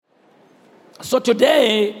So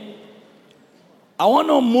today, I want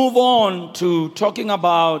to move on to talking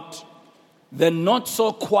about the not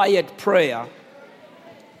so quiet prayer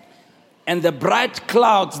and the bright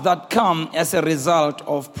clouds that come as a result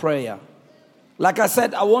of prayer. Like I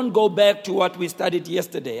said, I won't go back to what we studied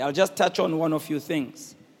yesterday. I'll just touch on one or few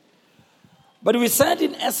things. But we said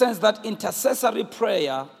in essence that intercessory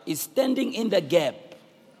prayer is standing in the gap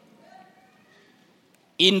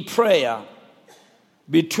in prayer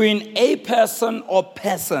between a person or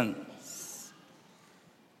persons.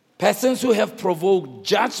 Persons who have provoked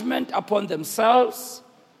judgment upon themselves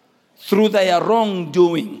through their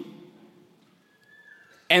wrongdoing.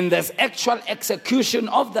 And there's actual execution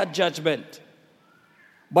of that judgment.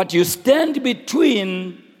 But you stand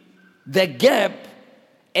between the gap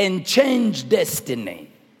and change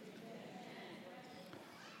destiny.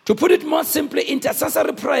 To put it more simply,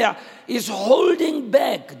 intercessory prayer is holding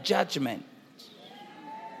back judgment.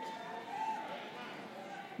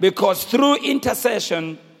 Because through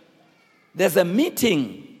intercession, there's a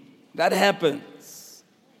meeting that happens.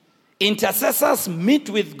 Intercessors meet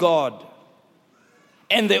with God,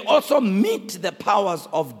 and they also meet the powers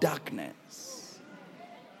of darkness.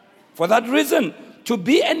 For that reason, to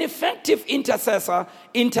be an effective intercessor,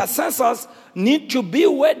 intercessors need to be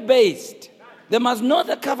word-based. They must know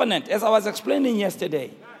the covenant, as I was explaining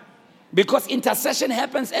yesterday. Because intercession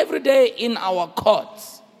happens every day in our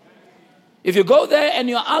courts. If you go there and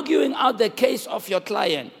you're arguing out the case of your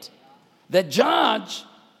client, the judge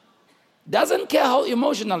doesn't care how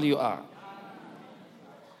emotional you are.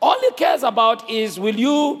 All he cares about is, will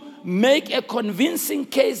you make a convincing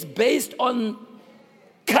case based on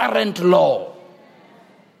current law?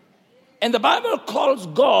 And the Bible calls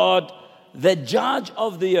God the judge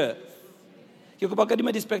of the earth.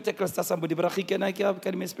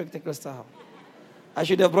 I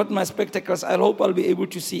should have brought my spectacles. I hope I'll be able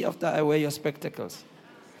to see after I wear your spectacles.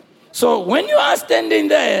 So when you are standing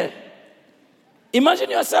there, imagine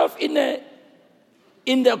yourself in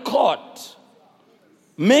the court,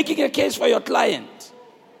 making a case for your client.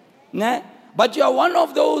 Nah? But you are one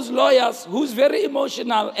of those lawyers who's very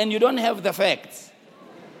emotional and you don't have the facts.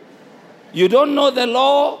 You don't know the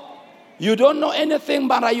law. You don't know anything,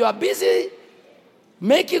 but you are busy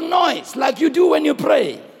making noise like you do when you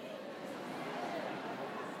pray.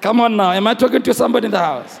 Come on now, am I talking to somebody in the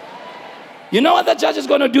house? You know what the judge is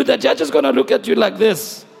going to do? The judge is going to look at you like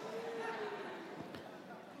this.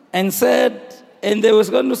 And they was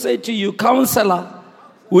going to say to you, counselor,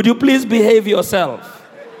 would you please behave yourself?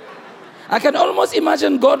 I can almost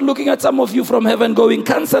imagine God looking at some of you from heaven going,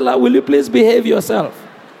 counselor, will you please behave yourself?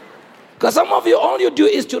 Because some of you, all you do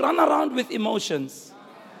is to run around with emotions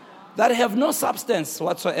that have no substance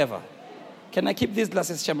whatsoever. Can I keep these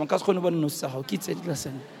glasses?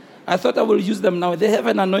 I thought I will use them now. They have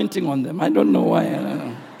an anointing on them. I don't know why.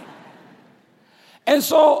 And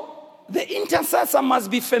so the intercessor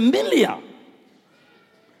must be familiar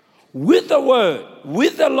with the word,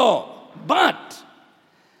 with the law. But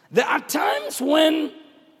there are times when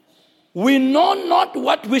we know not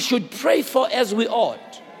what we should pray for as we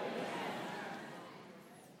ought.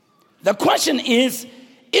 The question is,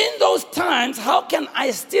 in those times, how can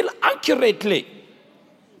I still accurately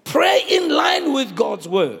pray in line with God's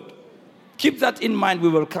word? Keep that in mind, we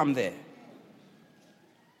will come there.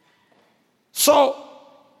 So,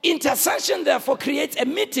 intercession therefore creates a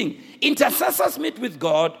meeting. Intercessors meet with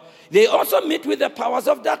God. They also meet with the powers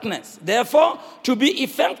of darkness. Therefore, to be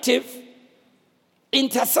effective,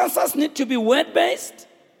 intercessors need to be word-based.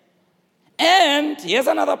 And, here's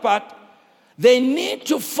another part, they need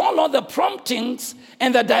to follow the promptings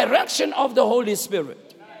and the direction of the Holy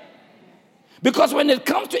Spirit. Because when it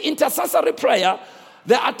comes to intercessory prayer,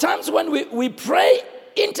 there are times when we pray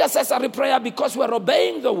intercessory prayer because we're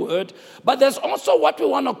obeying the word, but there's also what we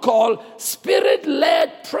want to call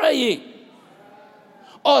spirit-led praying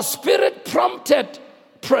or spirit-prompted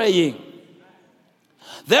praying.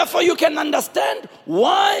 Therefore, you can understand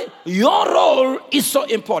why your role is so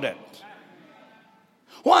important.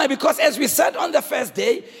 Why? Because as we said on the first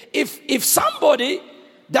day, if somebody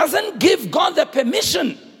doesn't give God the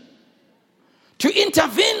permission to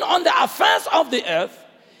intervene on the affairs of the earth,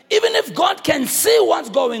 even if God can see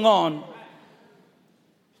what's going on,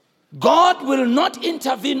 God will not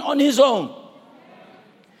intervene on his own.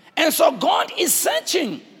 And so God is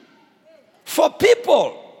searching for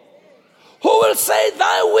people who will say,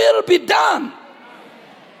 thy will be done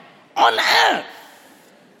on earth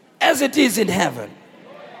as it is in heaven.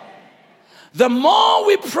 The more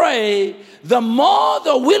we pray, the more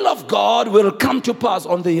the will of God will come to pass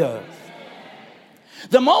on the earth.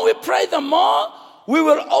 The more we pray, the more we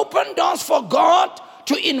will open doors for God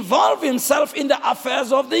to involve himself in the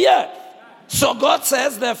affairs of the earth. So God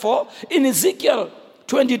says, therefore, in Ezekiel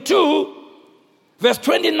 22, verse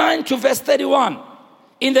 29 to verse 31,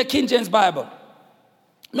 in the King James Bible.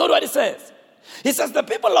 Note what it says. He says, the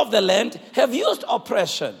people of the land have used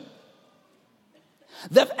oppression.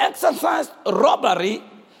 They've exercised robbery.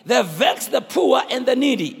 They've vexed the poor and the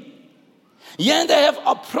needy. Yet they have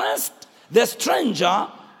oppressed the stranger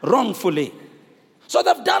wrongfully. So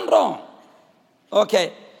they've done wrong.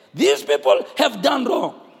 Okay. These people have done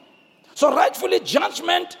wrong. So rightfully,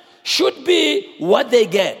 judgment should be what they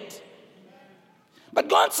get. But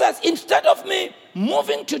God says, instead of me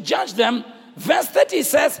moving to judge them, verse 30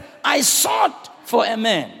 says, I sought for a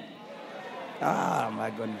man. Ah, my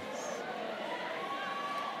goodness.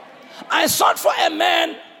 I sought for a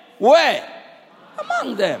man where?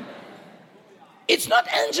 Among them. It's not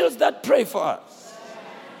angels that pray for us.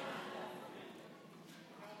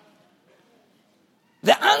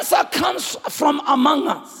 The answer comes from among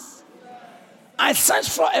us. I searched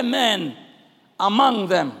for a man among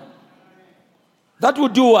them that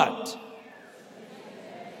would do what?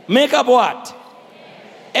 Make up what?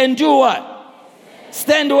 And do what?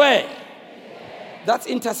 Stand where? That's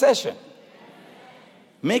intercession.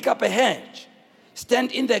 Make up a hedge.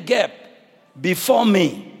 Stand in the gap before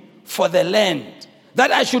me for the land.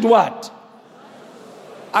 That I should what?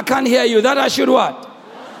 I can't hear you. That I should what?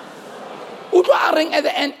 At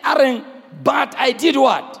the end, but I did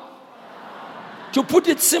what? To put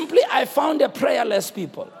it simply, I found a prayerless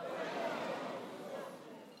people.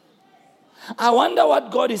 I wonder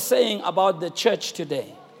what God is saying about the church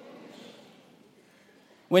today.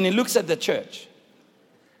 When he looks at the church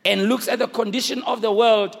and looks at the condition of the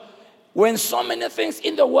world, when so many things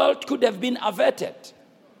in the world could have been averted,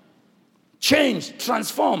 changed,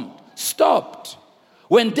 transformed, stopped,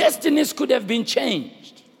 when destinies could have been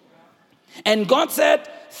changed. And God said,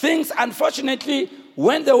 things unfortunately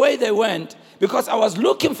went the way they went because I was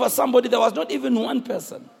looking for somebody. There was not even one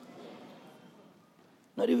person.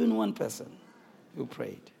 Not even one person who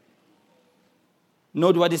prayed.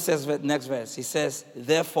 Note what he says next verse. He says,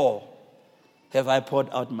 therefore have I poured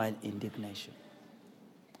out my indignation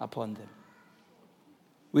upon them.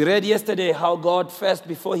 We read yesterday how God first,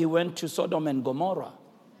 before he went to Sodom and Gomorrah,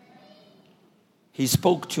 he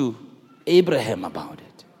spoke to Abraham about it.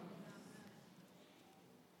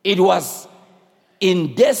 It was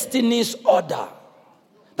in destiny's order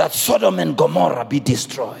that Sodom and Gomorrah be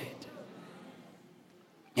destroyed.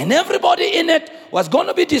 And everybody in it was going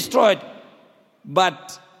to be destroyed.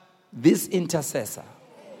 But this intercessor,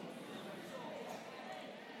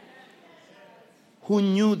 who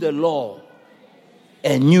knew the law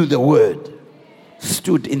and knew the word,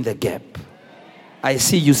 stood in the gap. I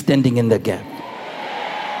see you standing in the gap.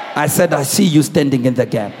 I said, I see you standing in the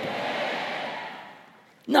gap.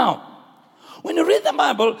 Now, when you read the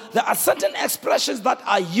Bible, there are certain expressions that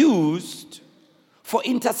are used for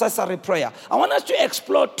intercessory prayer. I want us to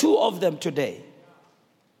explore two of them today.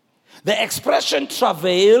 The expression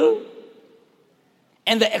travail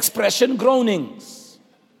and the expression groanings.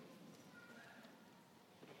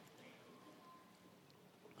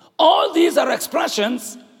 All these are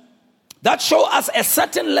expressions that show us a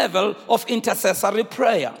certain level of intercessory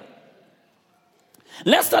prayer.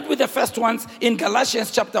 Let's start with the first ones in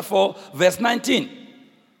Galatians chapter 4, verse 19.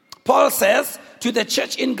 Paul says to the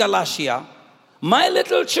church in Galatia, my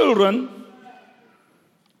little children,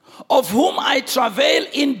 of whom I travail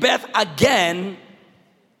in birth again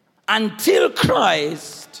until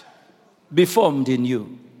Christ be formed in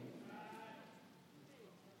you.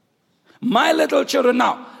 My little children.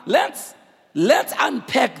 Now, let's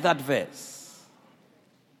unpack that verse.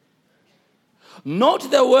 Note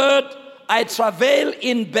the word, I travail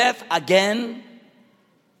in birth again.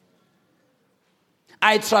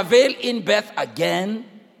 I travail in birth again.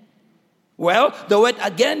 Well, the word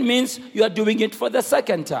again means you are doing it for the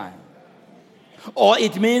second time. Or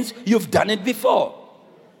it means you've done it before.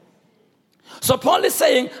 So Paul is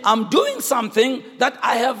saying, I'm doing something that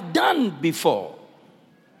I have done before.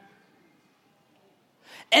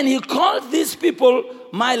 And he called these people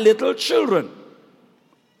my little children.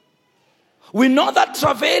 We know that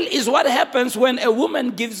travail is what happens when a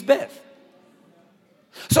woman gives birth.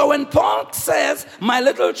 So when Paul says, my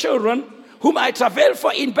little children, whom I travail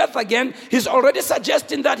for in birth again, he's already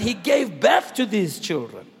suggesting that he gave birth to these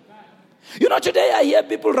children. You know, today I hear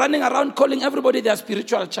people running around calling everybody their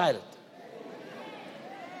spiritual child.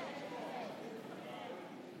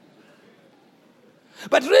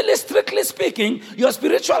 But really, strictly speaking, your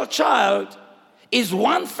spiritual child is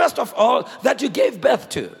one, first of all, that you gave birth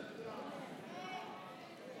to.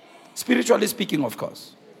 Spiritually speaking, of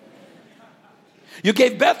course. You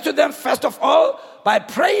gave birth to them, first of all, by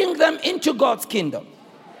praying them into God's kingdom,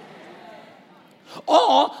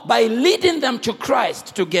 or by leading them to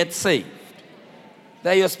Christ to get saved.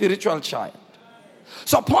 They're your spiritual child.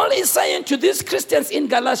 So Paul is saying to these Christians in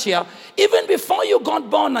Galatia, even before you got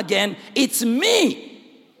born again, it's me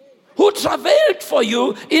who travailed for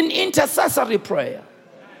you in intercessory prayer.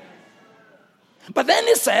 But then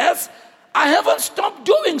he says, I haven't stopped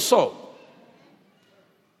doing so.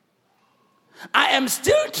 I am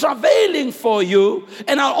still travailing for you,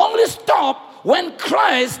 and I'll only stop when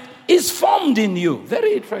Christ is formed in you.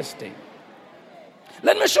 Very interesting.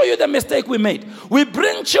 Let me show you the mistake we made. We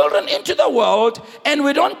bring children into the world and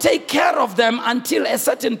we don't take care of them until a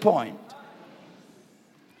certain point.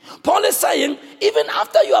 Paul is saying, even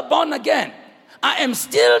after you are born again, I am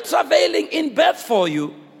still travailing in birth for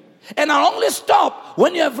you, and I'll only stop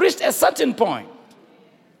when you have reached a certain point.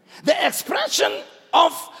 The expression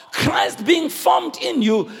of Christ being formed in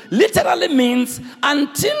you literally means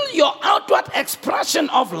until your outward expression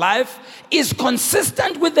of life is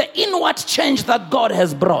consistent with the inward change that God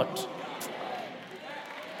has brought.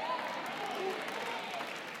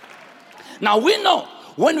 Now we know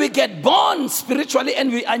when we get born spiritually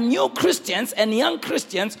and we are new Christians and young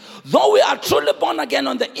Christians, though we are truly born again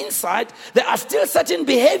on the inside, there are still certain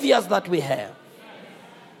behaviors that we have.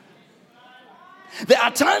 There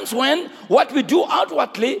are times when what we do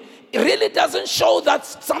outwardly really doesn't show that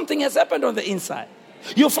something has happened on the inside.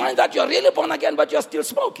 You find that you're really born again, but you're still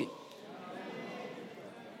smoking.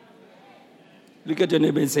 Look at your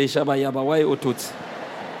neighbor and say, Shaba Yaba, why Otuts?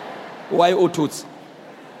 Why Otuts?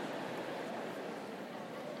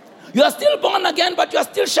 You are still born again, but you are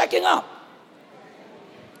still shaking up.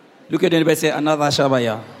 Look at your neighbor and say, another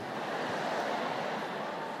Shabaya.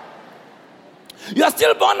 You are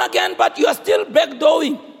still born again, but you are still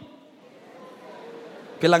backdoing.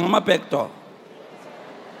 You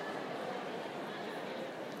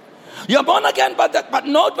are born again, but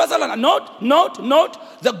note,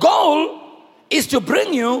 the goal is to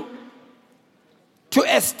bring you to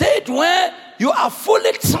a state where you are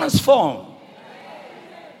fully transformed.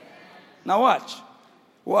 Now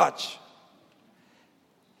watch.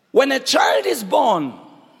 When a child is born,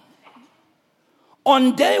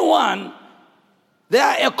 on day one, they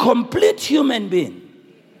are a complete human being.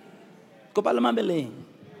 That's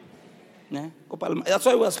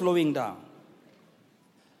why we're slowing down.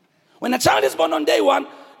 When a child is born on day one,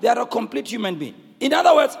 they are a complete human being. In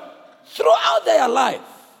other words, throughout their life,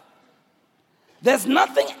 there's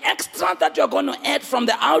nothing extra that you're going to add from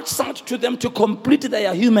the outside to them to complete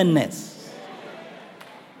their humanness.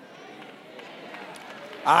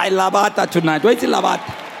 I labata tonight. Wait till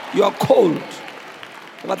labata. You are cold.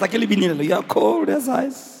 You are cold as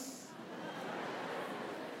ice.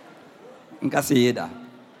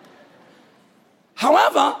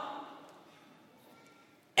 However,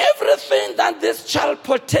 everything that this child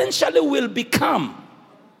potentially will become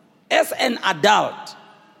as an adult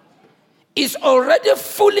is already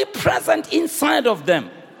fully present inside of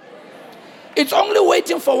them. It's only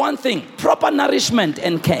waiting for one thing: proper nourishment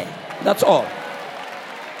and care. That's all.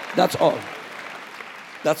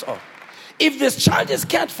 If this child is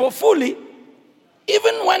cared for fully,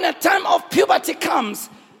 even when a time of puberty comes,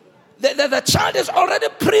 the child is already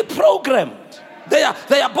pre-programmed. Their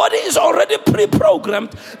body is already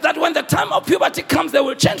pre-programmed that when the time of puberty comes, they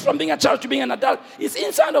will change from being a child to being an adult. It's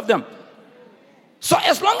inside of them. So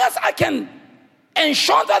as long as I can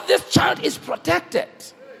ensure that this child is protected,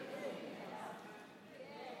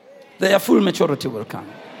 their full maturity will come.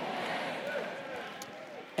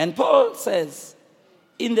 And Paul says,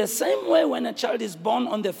 in the same way when a child is born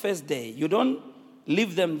on the first day, you don't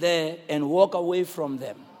leave them there and walk away from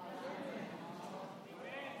them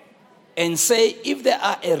and say, if they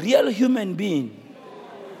are a real human being,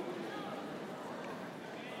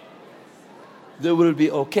 they will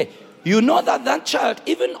be okay. You know that child,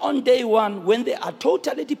 even on day one, when they are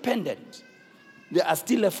totally dependent, they are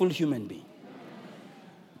still a full human being.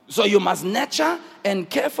 So you must nurture and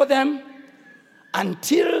care for them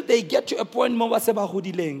until they get to a point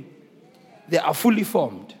they are fully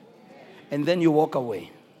formed. And then you walk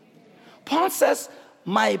away. Paul says,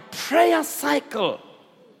 my prayer cycle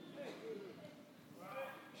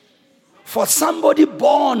for somebody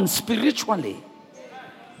born spiritually,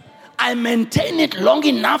 I maintain it long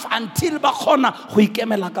enough until Think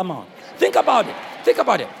about it.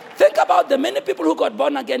 Think about the many people who got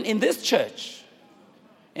born again in this church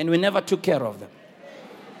and we never took care of them.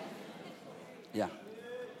 Yeah.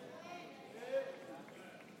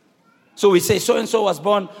 So we say so-and-so was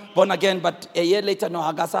born again, but a year later, no,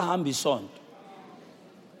 Hagasa Hambi son.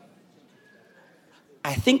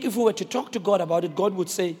 I think if we were to talk to God about it, God would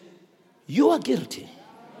say, you are guilty.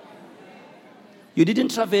 You didn't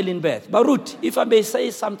travail in birth. But Ruth, if I may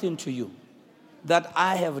say something to you that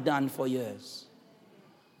I have done for years,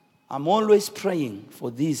 I'm always praying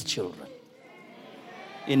for these children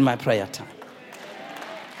in my prayer time.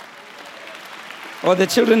 Or the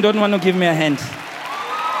children don't want to give me a hand.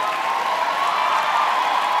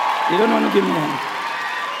 You don't want to give me a hand.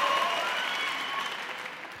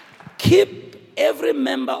 Keep every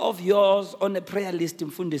member of yours on a prayer list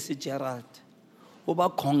in Mfundisi Gerald. Uba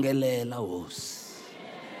kongelela hosi.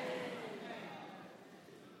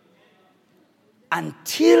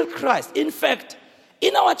 Until Christ. In fact,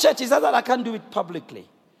 in our church, it's not that I can't do it publicly.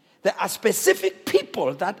 There are specific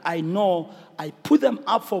people that I know, I put them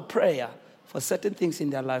up for prayer for certain things in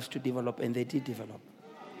their lives to develop, and they did develop.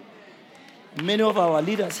 Many of our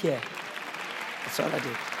leaders here, that's all I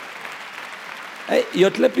did. Hey,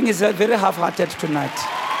 your clapping is very half-hearted tonight.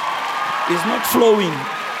 It's not flowing.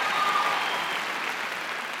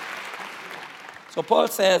 So Paul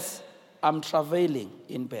says, I'm travailing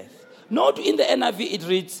in birth. Note in the NIV it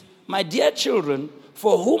reads, my dear children,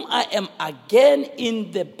 for whom I am again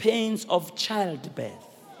in the pains of childbirth.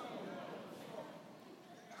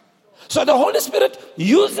 So the Holy Spirit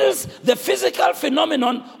uses the physical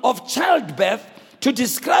phenomenon of childbirth to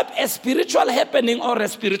describe a spiritual happening or a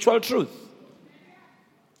spiritual truth.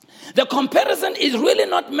 The comparison is really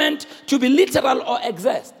not meant to be literal or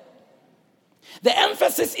exist. The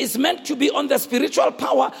emphasis is meant to be on the spiritual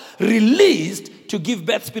power released to give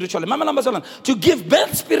birth spiritually. To give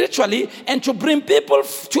birth spiritually and to bring people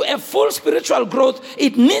to a full spiritual growth,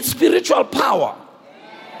 it needs spiritual power.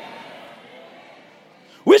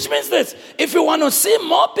 Which means this, if you want to see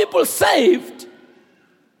more people saved,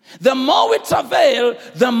 the more we travail,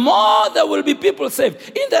 the more there will be people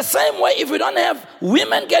saved. In the same way, if we don't have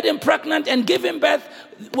women getting pregnant and giving birth,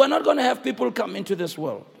 we're not going to have people come into this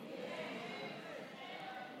world.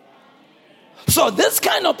 So this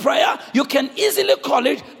kind of prayer, you can easily call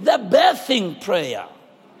it the birthing prayer.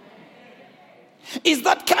 It's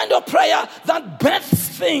that kind of prayer that births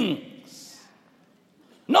things.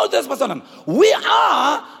 Know this, Pastor. We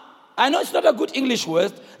are, I know it's not a good English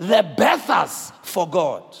word, the birthers for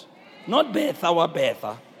God. Not birth, our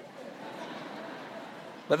birther,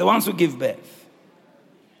 but the ones who give birth.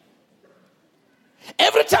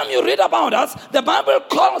 Every time you read about us, the Bible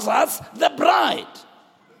calls us the bride.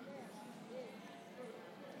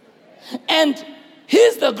 And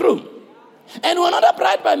he's the groom. And we're not a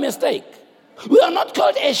bride by mistake. We are not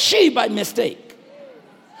called a she by mistake.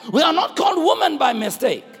 We are not called woman by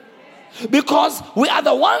mistake. Because we are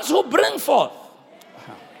the ones who bring forth.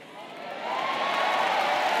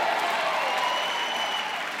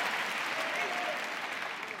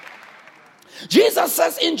 Jesus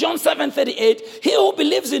says in John 7:38, he who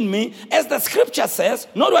believes in me, as the scripture says,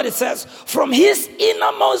 note what it says, from his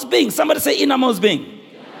innermost being. Somebody say innermost being.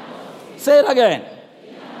 Innermost. Say it again.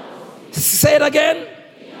 Say it again.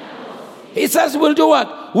 He says we'll do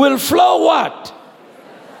what? Will flow what?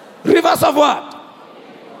 Rivers of what?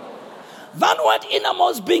 That word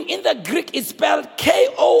innermost being in the Greek is spelled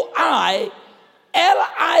Koilia.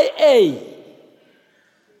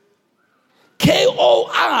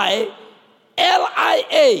 Koilia.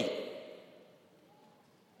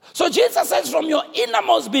 So Jesus says from your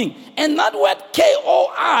innermost being. And that word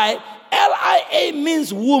Koilia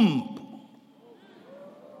means womb.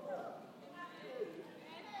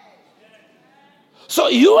 So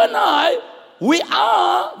you and I, we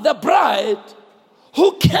are the bride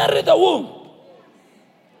who carry the womb.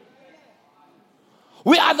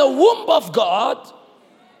 We are the womb of God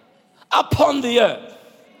upon the earth.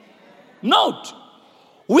 Note,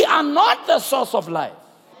 we are not the source of life.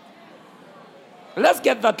 Let's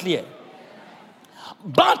get that clear.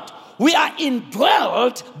 But we are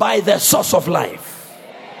indwelt by the source of life.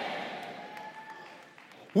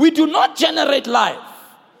 We do not generate life,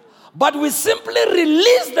 but we simply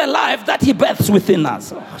release the life that he births within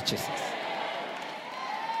us. Oh, Jesus.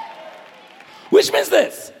 Which means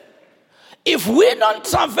this. If we don't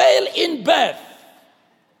travail in birth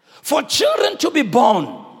for children to be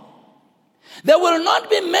born, there will not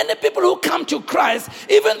be many people who come to Christ,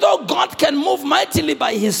 even though God can move mightily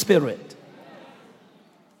by his Spirit.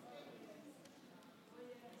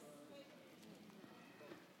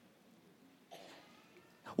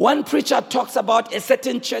 One preacher talks about a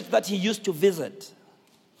certain church that he used to visit.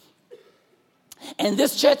 And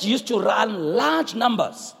this church used to run large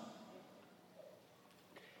numbers.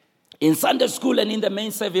 In Sunday school and in the main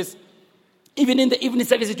service, even in the evening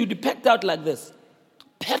service, it would be packed out like this.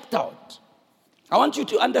 Packed out. I want you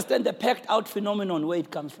to understand the packed out phenomenon, where it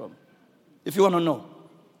comes from, if you want to know.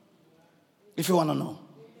 If you want to know.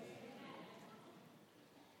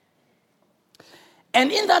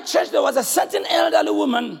 And in that church, there was a certain elderly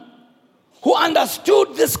woman who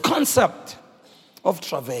understood this concept of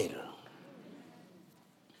travail.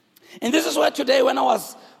 And this is where today, when I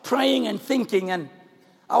was praying and thinking, and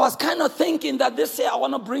I was kind of thinking that this year I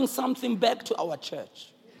want to bring something back to our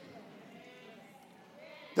church.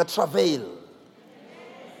 The travail.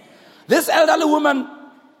 This elderly woman,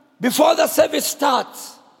 before the service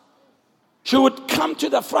starts, she would come to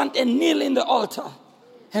the front and kneel in the altar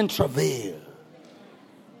and travail.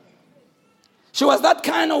 She was that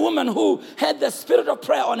kind of woman who had the spirit of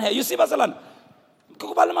prayer on her. You see, Basalan?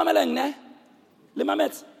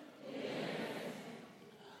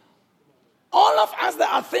 All of us, there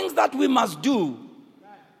are things that we must do.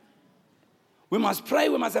 We must pray,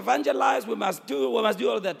 we must evangelize, we must do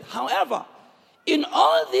all that. However, in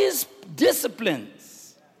all these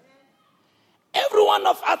disciplines, every one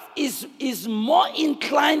of us is more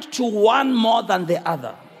inclined to one more than the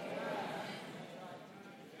other.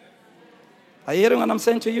 Are you hearing what I'm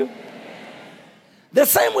saying to you? The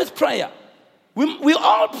same with prayer. We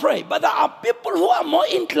all pray, but there are people who are more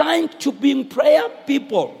inclined to being prayer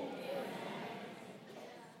people.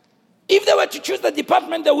 If they were to choose the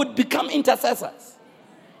department, they would become intercessors.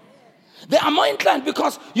 They are more inclined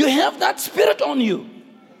because you have that spirit on you.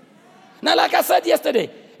 Now, like I said yesterday,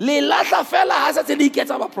 Lelata fella has a till he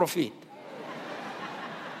gets our profit.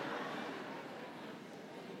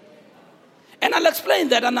 And I'll explain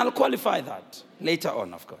that and I'll qualify that later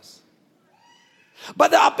on, of course.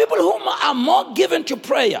 But there are people who are more given to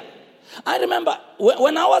prayer. I remember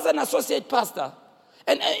when I was an associate pastor,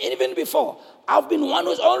 and even before, I've been one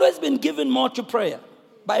who's always been given more to prayer,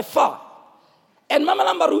 by far. And Mama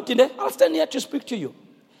Lambarutinde, I'll stand here to speak to you.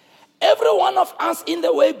 Every one of us, in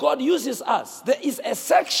the way God uses us, there is a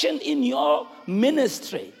section in your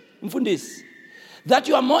ministry, Mfundis, that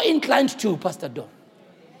you are more inclined to, Pastor Don.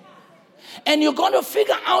 And you're going to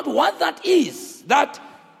figure out what that is. That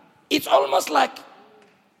it's almost like,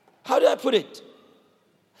 how do I put it?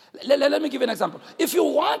 Let me give you an example. If you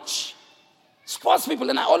watch sports people,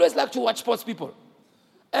 and I always like to watch sports people.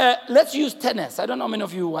 Let's use tennis. I don't know how many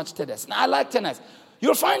of you watch tennis. Now, I like tennis.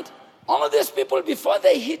 You'll find all of these people, before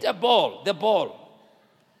they hit the ball,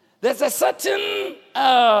 there's a certain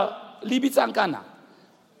Libitsankana.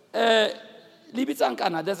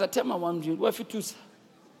 There's a term I want you.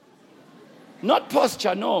 Not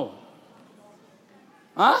posture, no.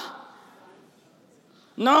 Huh?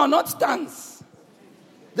 No, not stance.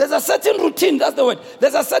 There's a certain routine, that's the word.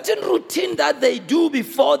 There's a certain routine that they do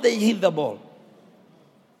before they hit the ball.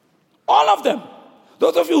 All of them.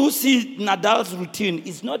 Those of you who see Nadal's routine,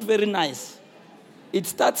 it's not very nice. It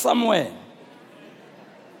starts somewhere.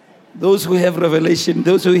 Those who have revelation,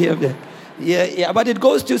 those who have the... Yeah, but it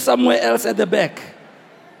goes to somewhere else at the back.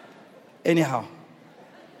 Anyhow.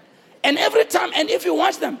 And every time, and if you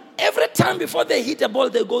watch them, every time before they hit a ball,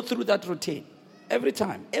 they go through that routine. Every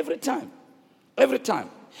time.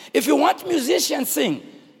 If you watch musicians sing,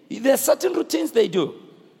 there are certain routines they do.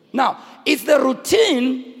 Now, it's the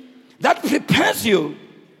routine that prepares you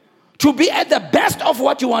to be at the best of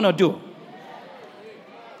what you want to do.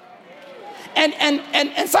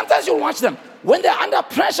 And sometimes you watch them. When they're under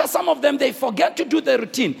pressure, some of them, they forget to do the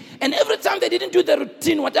routine. And every time they didn't do the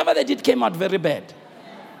routine, whatever they did came out very bad.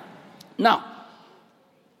 Now,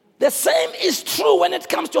 the same is true when it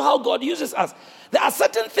comes to how God uses us. There are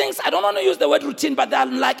certain things, I don't want to use the word routine, but they are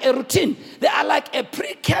like a routine. They are like a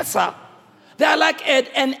precursor. They are like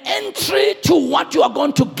an entry to what you are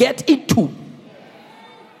going to get into.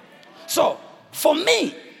 So, for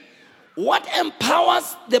me, what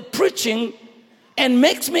empowers the preaching and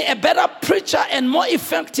makes me a better preacher and more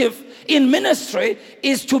effective in ministry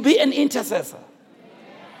is to be an intercessor.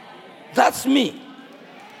 That's me.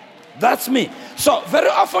 So very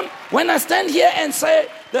often when I stand here and say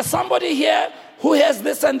there's somebody here who has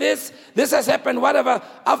this and this has happened, whatever,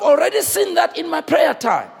 I've already seen that in my prayer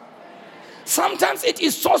time. Sometimes it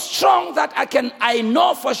is so strong that I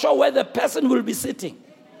know for sure where the person will be sitting.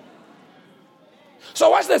 So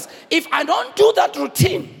watch this. If I don't do that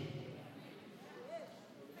routine,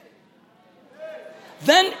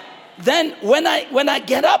 then when I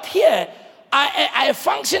get up here, I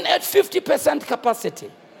function at 50% capacity.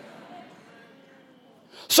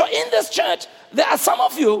 So in this church, there are some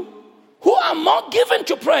of you who are more given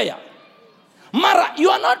to prayer. Mara, you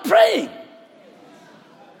are not praying.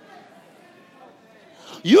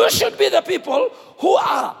 You should be the people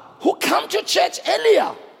who come to church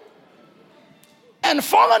earlier and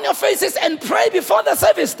fall on your faces and pray before the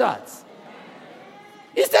service starts,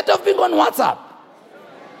 instead of being on WhatsApp.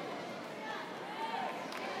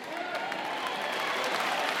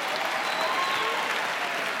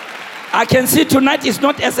 I can see tonight is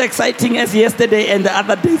not as exciting as yesterday and the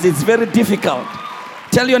other days. It's very difficult.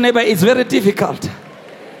 Tell your neighbor, it's very difficult.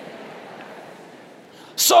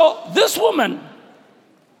 So this woman,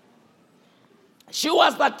 she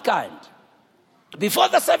was that kind. Before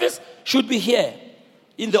the service, she would be here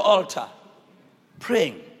in the altar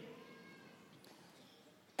praying.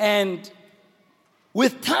 And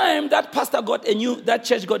with time, that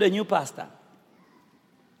church got a new pastor.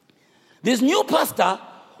 This new pastor,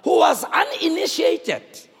 who was uninitiated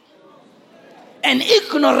and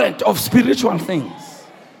ignorant of spiritual things.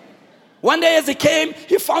 One day as he came,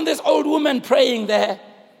 he found this old woman praying there.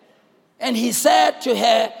 And he said to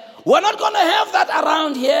her, "We're not going to have that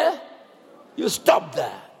around here. You stop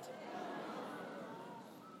that."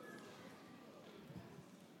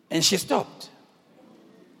 And she stopped.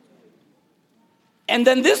 And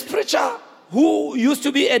then this preacher, who used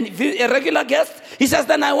to be a regular guest, he says,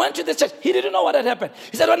 then I went to the church. He didn't know what had happened.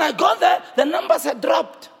 He said, when I got there, the numbers had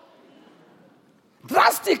dropped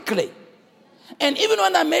drastically. And even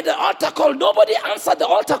when I made the altar call, nobody answered the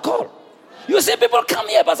altar call. You see people come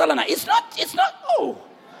here, Barcelona. It's not, oh.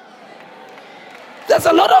 There's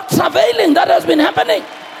a lot of travailing that has been happening.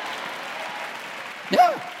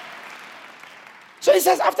 Yeah. So he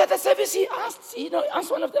says, after the service, he asked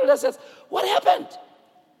one of the elders, says, what happened?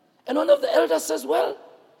 And one of the elders says, well,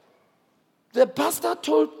 the pastor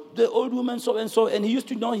told the old woman so and so, and he used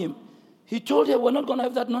to know him. He told her, we're not going to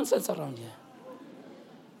have that nonsense around here.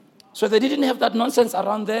 So they didn't have that nonsense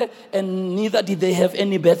around there, and neither did they have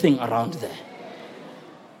any birthing around there.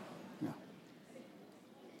 Yeah.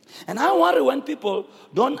 And I worry when people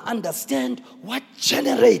don't understand what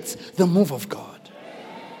generates the move of God.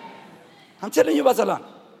 I'm telling you, Basalan.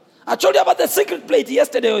 I told you about the secret plate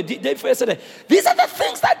yesterday or day before yesterday. These are the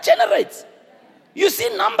things that generates. You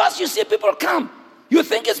see numbers, you see people come. You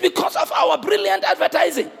think it's because of our brilliant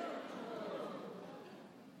advertising.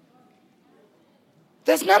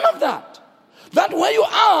 There's none of that. That where you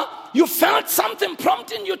are, you felt something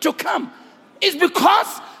prompting you to come. It's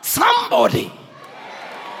because somebody.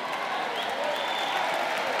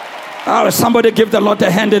 Oh, somebody give the Lord a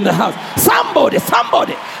hand in the house. Somebody has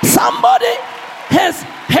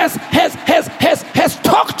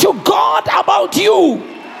talked to God about you.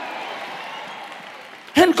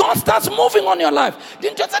 And God starts moving on your life.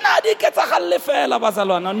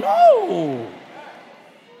 No.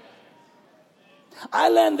 I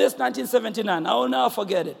learned this 1979. I will never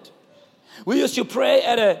forget it. We used to pray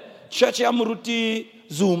at a church Yamuruti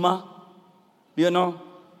Zuma,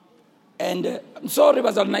 And I'm sorry,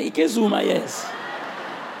 Bazalna, Ike Zuma, yes.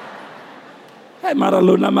 Hey,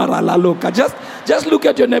 Maraluna. Just look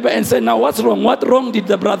at your neighbor and say, now what's wrong? What wrong did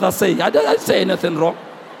the brother say? I didn't say anything wrong.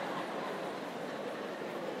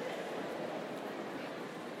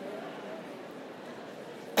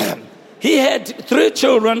 He had 3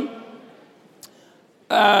 children.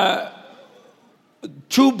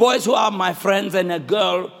 2 boys who are my friends and a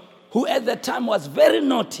girl who at the time was very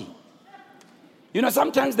naughty.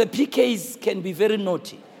 Sometimes the PKs can be very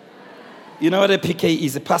naughty. You know what a PK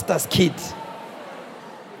is? A pastor's kid.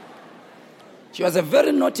 She was a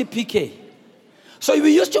very naughty PK. So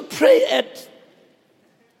we used to pray at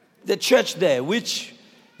the church there, which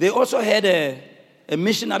they also had a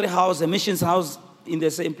missionary house, a missions house in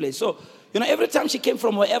the same place. So, every time she came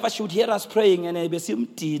from wherever, she would hear us praying, and it would be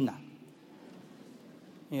Tina.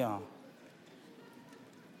 Yeah.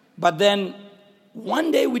 But then,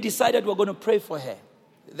 one day we decided we're going to pray for her.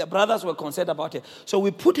 The brothers were concerned about her. So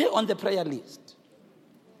we put her on the prayer list.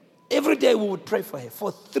 Every day we would pray for her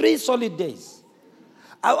for 3 solid days.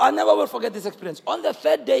 I never will forget this experience. On the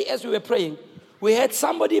 3rd day, as we were praying, we had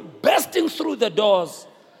somebody bursting through the doors,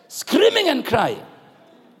 screaming and crying.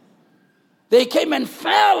 They came and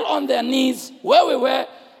fell on their knees where we were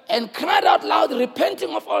and cried out loud,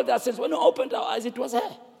 repenting of all their sins. When we opened our eyes, it was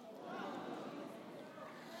her.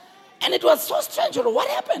 And it was so strange. What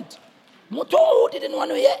happened? Muto didn't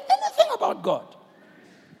want to hear anything about God.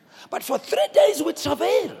 But for 3 days we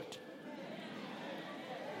travailed.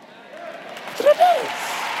 3 days.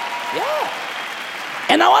 Yeah.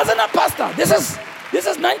 And I wasn't a pastor. This is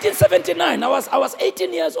 1979. I was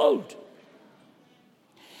 18 years old.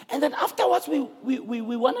 And then afterwards we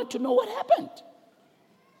wanted to know what happened.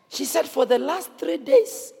 She said, for the last 3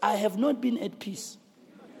 days, I have not been at peace.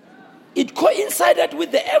 It coincided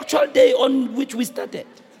with the actual day on which we started.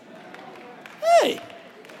 Hey.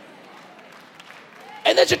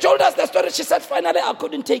 And then she told us the story. She said, finally, I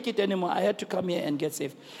couldn't take it anymore. I had to come here and get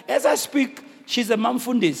saved. As I speak, she's a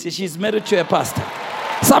mamfundis. She's married to a pastor.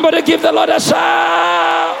 Somebody give the Lord a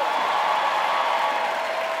shout.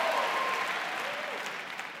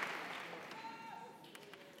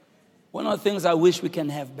 One of the things I wish we can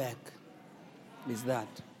have back is that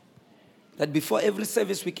before every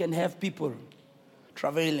service we can have people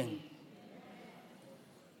traveling.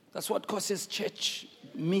 That's what causes church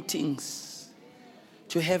meetings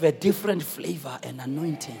to have a different flavor and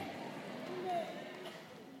anointing.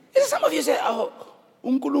 Some of you say, oh,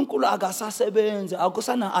 uNkulunkulu akasasebenza,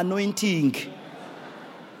 akusana anointing.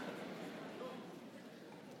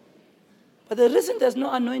 But the reason there's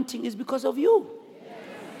no anointing is because of you.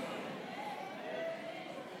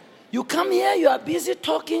 You come here, you are busy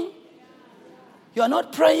talking. You are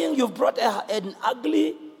not praying. You've brought an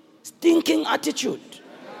ugly, stinking attitude.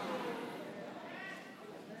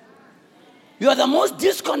 You are the most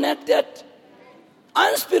disconnected,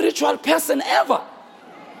 unspiritual person ever.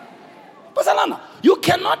 Pasalana, you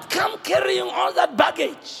cannot come carrying all that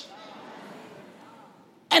baggage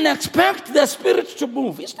and expect the Spirit to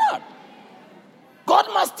move. It's not. God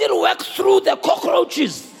must still work through the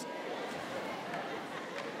cockroaches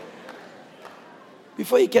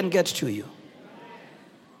before He can get to you.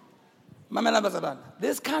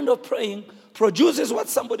 This kind of praying produces what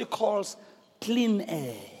somebody calls clean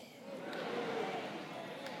air.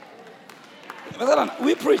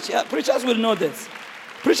 We preach. Preachers will know this.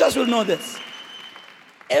 Preachers will know this.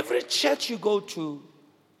 Every church you go to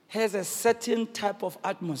has a certain type of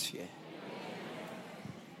atmosphere.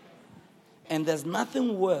 And there's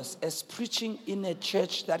nothing worse as preaching in a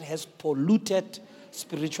church that has polluted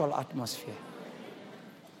spiritual atmosphere.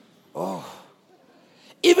 Oh.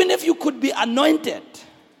 Even if you could be anointed,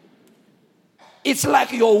 it's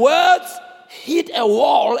like your words hit a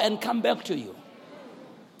wall and come back to you.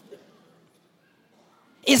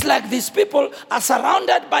 It's like these people are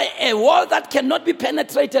surrounded by a wall that cannot be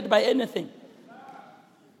penetrated by anything.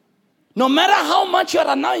 No matter how much you're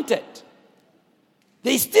anointed,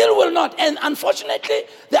 they still will not. And unfortunately,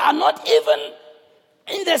 they are not even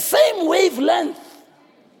in the same wavelength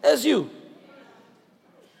as you.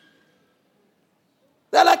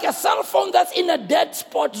 They're like a cell phone that's in a dead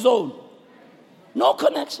spot zone. No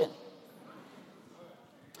connection.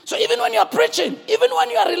 So even when you're preaching, even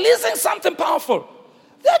when you are releasing something powerful,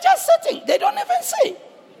 they're just sitting. They don't even see.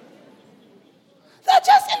 They're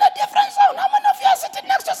just in a different zone. How many of you are sitting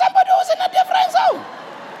next to somebody who's in a different zone?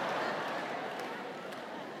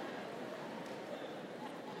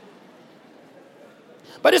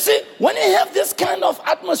 But you see, when you have this kind of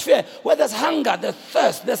atmosphere where there's hunger, there's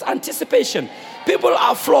thirst, there's anticipation, people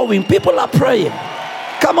are flowing, people are praying.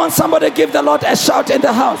 Come on, somebody give the Lord a shout in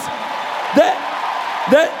the house.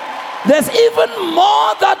 There's even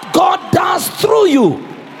more that God does through you.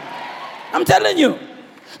 I'm telling you,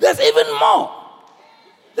 there's even more.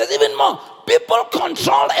 There's even more. People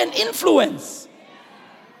control and influence.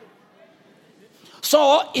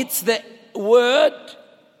 So it's the word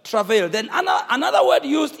travail. Then another word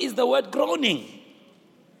used is the word groaning.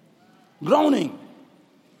 Groaning.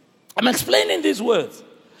 I'm explaining these words.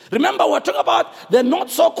 Remember, we're talking about the not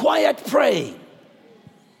so quiet praying.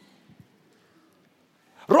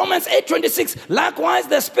 Romans 8:26. Likewise,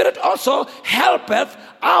 the Spirit also helpeth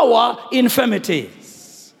our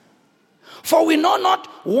infirmities. For we know not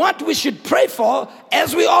what we should pray for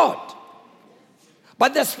as we ought.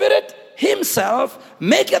 But the Spirit Himself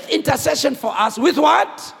maketh intercession for us with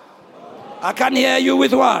what? I can hear you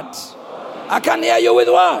with what? I can hear you with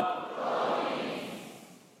what?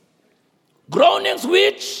 Groanings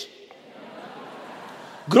which?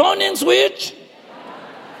 Groanings which?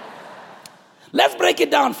 Let's break it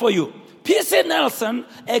down for you. P.C. Nelson,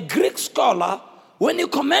 a Greek scholar, when he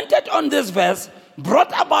commented on this verse, brought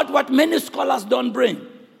about what many scholars don't bring.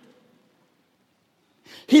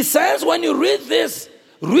 He says when you read this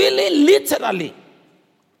really literally,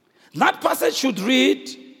 that passage should read,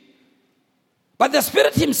 but the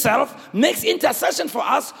Spirit Himself makes intercession for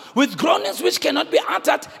us with groanings which cannot be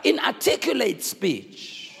uttered in articulate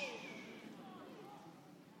speech.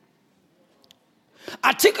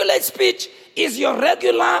 Articulate speech is your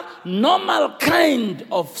regular, normal kind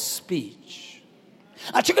of speech.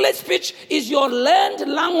 Articulate speech is your learned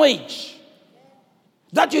language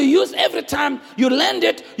that you use every time you learn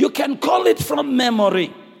it. You can call it from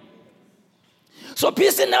memory. So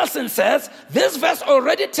P.C. Nelson says, this verse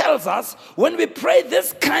already tells us when we pray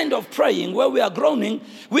this kind of praying, where we are groaning,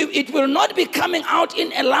 it will not be coming out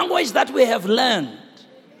in a language that we have learned.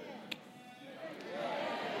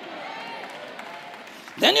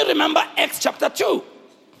 Then you remember Acts chapter 2.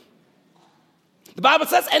 The Bible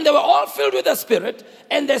says, and they were all filled with the Spirit,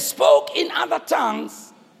 and they spoke in other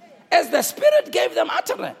tongues as the Spirit gave them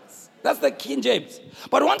utterance. That's the King James.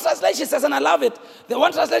 But one translation says, and I love it, the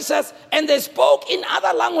one translation says, and they spoke in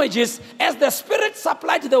other languages as the Spirit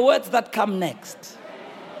supplied the words that come next.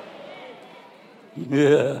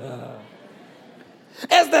 Yeah.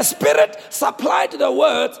 As the Spirit supplied the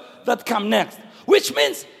words that come next. Which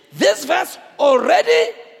means this verse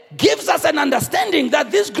already gives us an understanding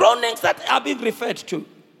that these groanings that are being referred to,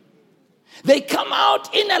 they come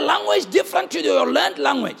out in a language different to your learned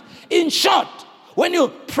language. In short, when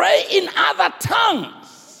you pray in other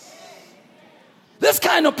tongues, this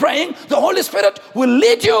kind of praying, the Holy Spirit will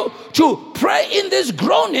lead you to pray in these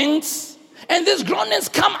groanings, and these groanings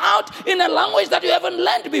come out in a language that you haven't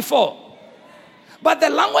learned before. But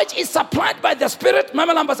the language is supplied by the Spirit,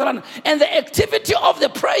 and the activity of the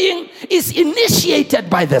praying is initiated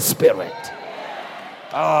by the Spirit.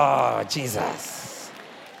 Oh, Jesus.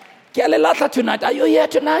 Tonight, are you here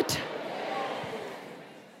tonight?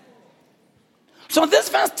 So this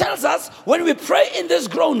verse tells us when we pray in these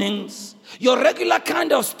groanings, your regular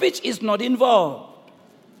kind of speech is not involved.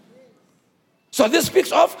 So this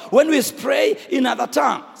speaks of when we pray in other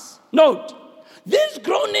tongues. Note, these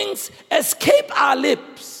groanings escape our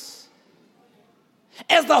lips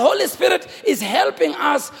as the Holy Spirit is helping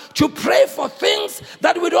us to pray for things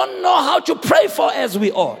that we don't know how to pray for as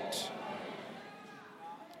we ought.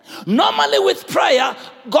 Normally with prayer,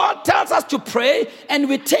 God tells us to pray and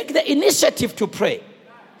we take the initiative to pray.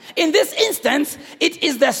 In this instance, it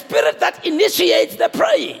is the Spirit that initiates the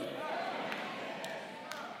praying.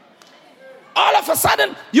 All of a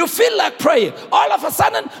sudden, you feel like praying. All of a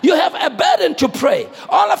sudden, you have a burden to pray.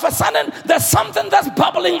 All of a sudden, there's something that's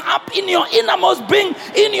bubbling up in your innermost being,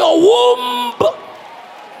 in your womb.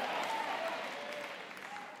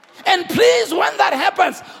 And please, when that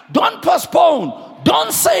happens, don't postpone.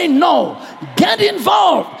 Don't say no. Get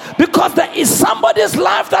involved. Because there is somebody's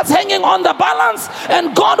life that's hanging on the balance.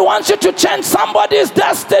 And God wants you to change somebody's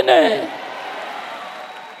destiny.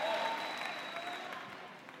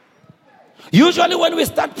 Usually when we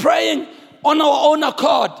start praying on our own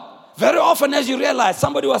accord, very often, as you realize,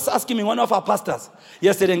 somebody was asking me, one of our pastors,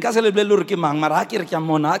 yesterday, he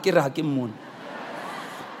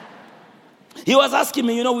was asking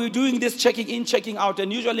me, we're doing this checking in, checking out,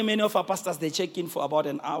 and usually many of our pastors, they check in for about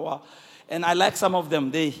an hour, and I like some of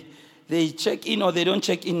them, they check in or they don't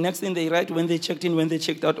check in. Next thing they write when they checked in, when they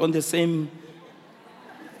checked out on the same.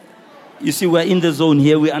 You see, we're in the zone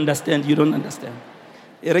here, we understand, you don't understand.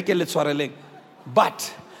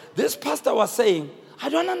 But this pastor was saying, I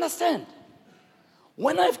don't understand.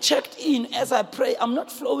 When I've checked in, as I pray, I'm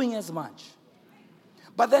not flowing as much.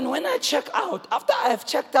 But then when I check out, after I have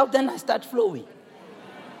checked out, then I start flowing.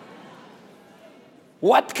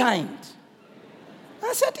 What kind?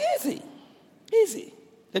 I said, easy.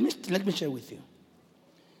 Let me share with you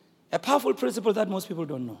a powerful principle that most people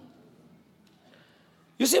don't know.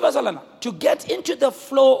 You see, Bazalana, to get into the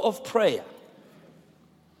flow of prayer,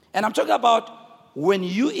 and I'm talking about when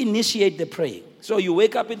you initiate the praying. So you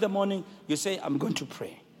wake up in the morning, you say, I'm going to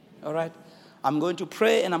pray. All right? I'm going to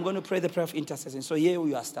pray, and I'm going to pray the prayer of intercession. So here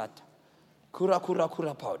you are start. Kura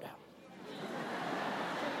powder.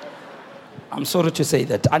 I'm sorry to say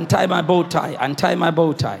that. Untie my bow tie.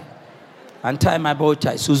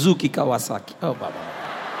 Suzuki Kawasaki. Oh, Baba.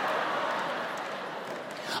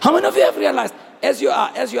 How many of you have realized, as you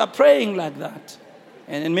are praying like that,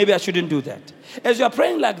 and maybe I shouldn't do that. As you are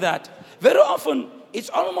praying like that, very often, it's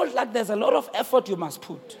almost like there's a lot of effort you must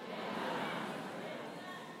put.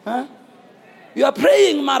 Huh? You are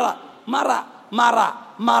praying, Mara.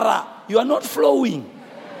 You are not flowing.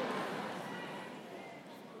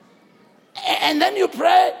 And then you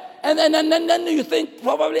pray, and then you think,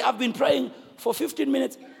 probably I've been praying for 15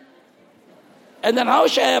 minutes. And then how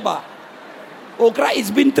Sheba? Okra,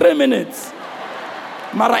 it's been 3 minutes.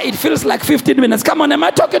 Mara, it feels like 15 minutes. Come on, am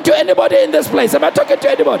I talking to anybody in this place? Am I talking to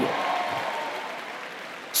anybody?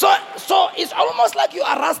 So it's almost like you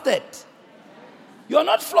are rusted. You're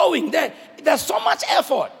not flowing. There's so much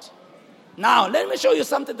effort. Now, let me show you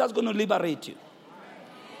something that's going to liberate you.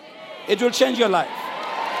 It will change your life.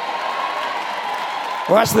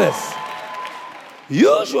 Watch this.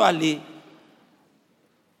 Usually,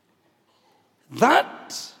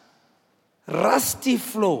 that rusty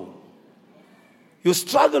flow, you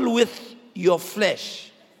struggle with your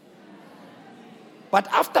flesh. But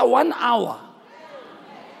after 1 hour,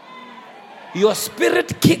 your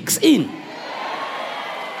spirit kicks in.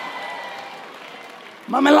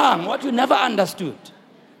 Mamelang, what you never understood.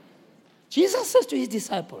 Jesus says to his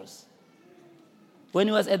disciples, when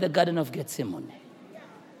he was at the Garden of Gethsemane,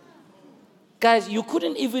 guys, you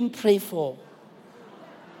couldn't even pray for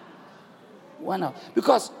 1 hour.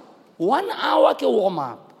 Because 1 hour can warm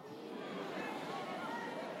up.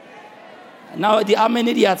 Now the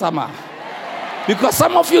Armenians are. Because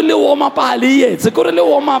some of you warm up early. It's a good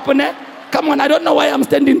warm up. Come on, I don't know why I'm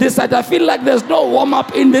standing this side. I feel like there's no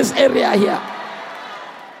warm-up in this area here.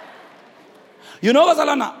 You know,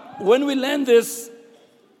 Zalana, when we learned this,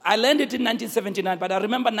 I learned it in 1979, but I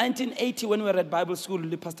remember 1980 when we were at Bible school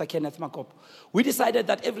with Pastor Kenneth Makop. We decided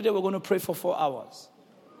that every day we're going to pray for 4 hours.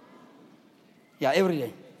 Yeah, every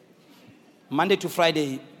day. Monday to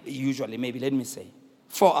Friday, usually, maybe, let me say.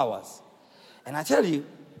 4 hours. And I tell you,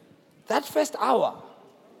 that first hour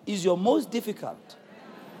is your most difficult.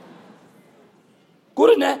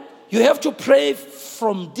 Good enough? You have to pray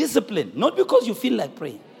from discipline, not because you feel like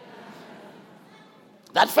praying.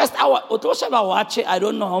 That first hour, I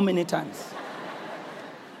don't know how many times.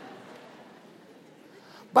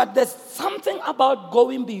 But there's something about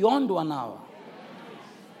going beyond 1 hour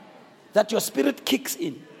that your spirit kicks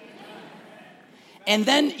in. And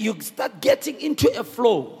then you start getting into a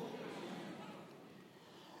flow.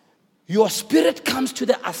 Your spirit comes to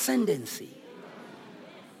the ascendancy.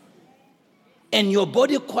 And your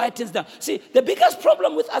body quietens down. See, the biggest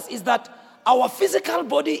problem with us is that our physical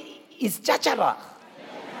body is chacharach.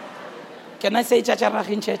 Can I say chacharach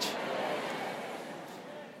in church?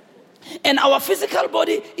 And our physical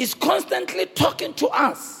body is constantly talking to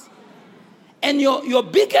us. And your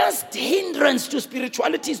biggest hindrance to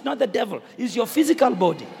spirituality is not the devil, it's your physical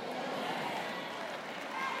body.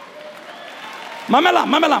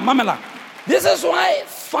 Mamela. This is why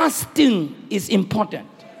fasting is important.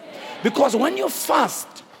 Because when you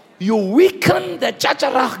fast, you weaken the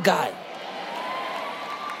chacharach guy.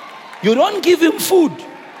 You don't give him food.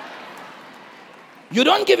 You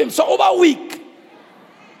don't give him. So over a week.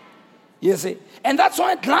 You see? And that's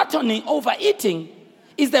why gluttony, overeating,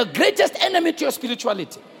 is the greatest enemy to your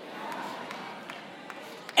spirituality.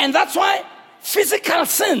 And that's why physical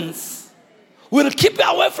sins will keep you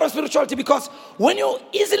away from spirituality, because when you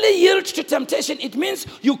easily yield to temptation, it means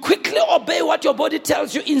you quickly obey what your body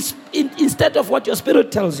tells you instead of what your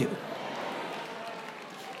spirit tells you.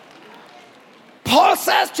 Paul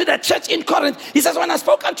says to the church in Corinth, he says, when I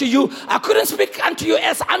spoke unto you, I couldn't speak unto you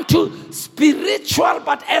as unto spiritual,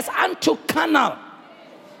 but as unto carnal.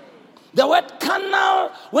 The word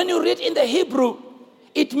carnal, when you read in the Hebrew,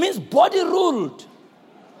 it means body ruled.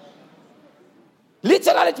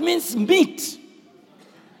 Literally, it means meat.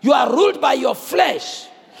 You are ruled by your flesh.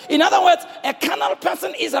 In other words, a carnal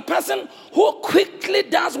person is a person who quickly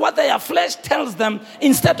does what their flesh tells them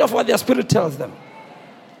instead of what their spirit tells them.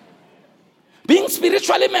 Being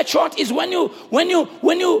spiritually matured is when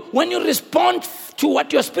you respond to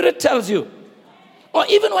what your spirit tells you. Or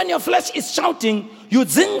even when your flesh is shouting, you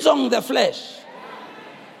zing-zong the flesh.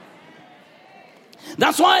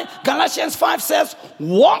 That's why Galatians 5 says,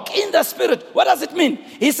 walk in the spirit. What does it mean?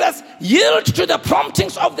 He says, yield to the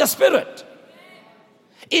promptings of the spirit.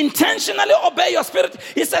 Intentionally obey your spirit.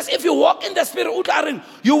 He says, if you walk in the spirit,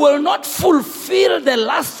 you will not fulfill the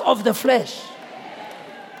lusts of the flesh.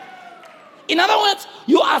 In other words,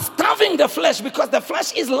 you are starving the flesh because the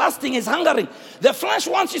flesh is lusting, is hungering. The flesh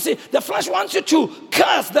wants you to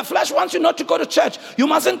curse. The flesh wants you not to go to church. You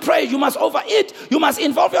mustn't pray. You must overeat. You must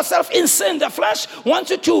involve yourself in sin. The flesh wants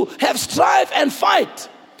you to have strife and fight.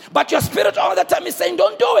 But your spirit all the time is saying,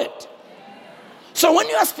 don't do it. So when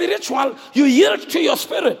you are spiritual, you yield to your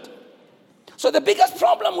spirit. So the biggest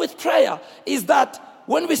problem with prayer is that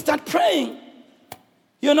when we start praying,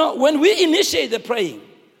 when we initiate the praying,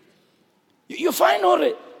 you find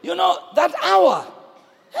already, that hour.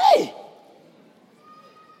 Hey.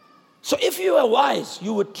 So if you were wise,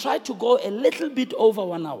 you would try to go a little bit over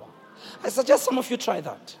 1 hour. I suggest some of you try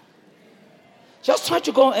that. Just try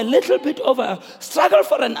to go a little bit over. Struggle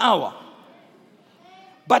for an hour.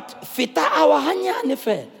 But fita hour hanyane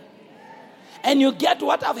fel. And you get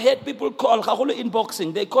what I've heard people call, in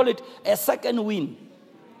boxing, they call it a second win.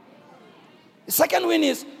 The second win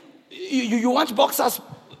is, you watch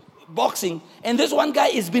boxing, and this one guy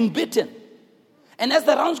is been beaten. And as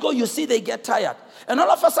the rounds go, you see they get tired. And all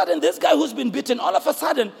of a sudden, this guy who's been beaten, all of a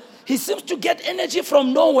sudden, he seems to get energy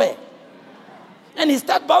from nowhere. And he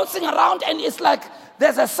starts bouncing around, and it's like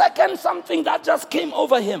there's a second something that just came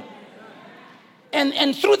over him.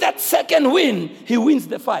 And through that second win, he wins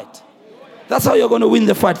the fight. That's how you're going to win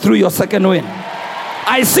the fight, through your second win.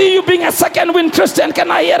 I see you being a second win Christian.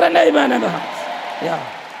 Can I hear an amen in the house?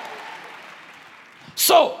 Yeah.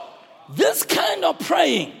 So, this kind of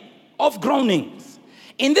praying of groanings,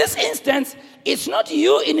 in this instance, it's not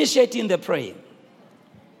you initiating the praying.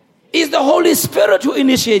 It's the Holy Spirit who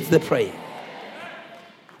initiates the praying.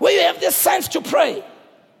 Where you have this sense to pray.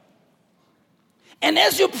 And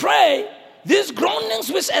as you pray, these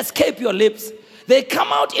groanings which escape your lips, they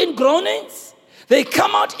come out in groanings, they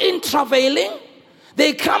come out in travailing,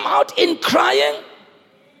 they come out in crying.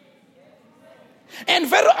 And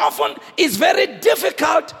very often, it's very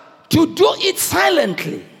difficult to do it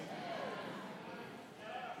silently.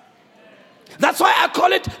 That's why I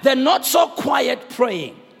call it the not so quiet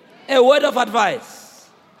praying. A word of advice.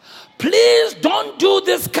 Please don't do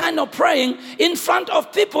this kind of praying in front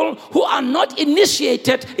of people who are not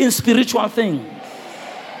initiated in spiritual things.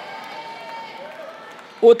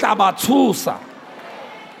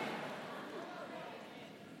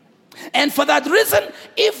 And for that reason,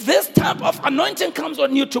 if this type of anointing comes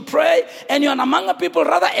on you to pray and you're among the people,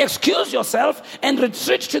 rather excuse yourself and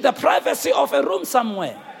retreat to the privacy of a room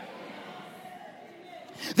somewhere.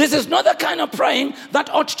 This is not the kind of praying that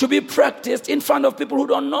ought to be practiced in front of people who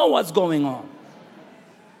don't know what's going on.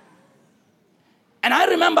 And I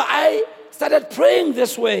remember I started praying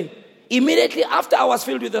this way immediately after I was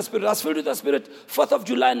filled with the Spirit. I was filled with the Spirit 4th of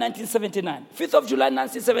July 1979. 5th of July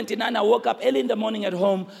 1979, I woke up early in the morning at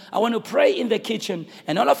home. I went to pray in the kitchen.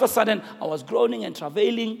 And all of a sudden, I was groaning and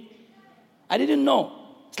travailing. I didn't know.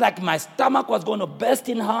 It's like my stomach was going to burst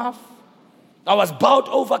in half. I was bowed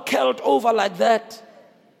over, curled over like that.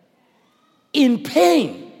 In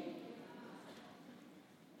pain.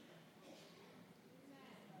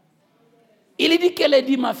 That's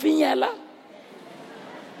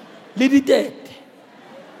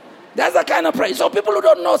the kind of prayer. So people who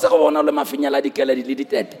don't know,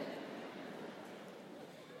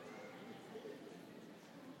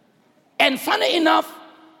 and funny enough,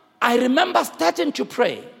 I remember starting to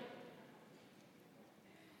pray.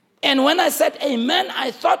 And when I said amen,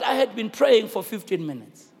 I thought I had been praying for 15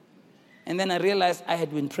 minutes. And then I realized I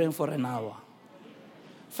had been praying for an hour.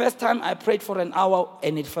 First time I prayed for an hour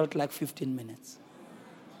and it felt like 15 minutes.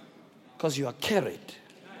 Because you are carried.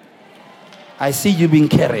 I see you being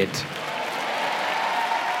carried.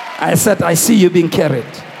 I said, I see you being carried.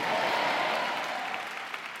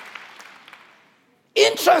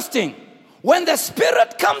 Interesting. When the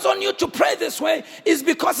Spirit comes on you to pray this way, is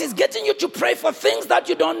because He's getting you to pray for things that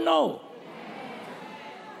you don't know.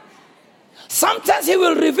 Sometimes He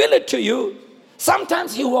will reveal it to you.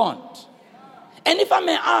 Sometimes He won't. And if I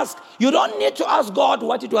may ask, you don't need to ask God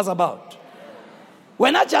what it was about.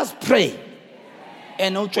 When I just pray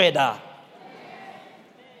and no trader.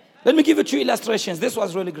 Let me give you 2 illustrations. This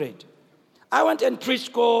was really great. I went and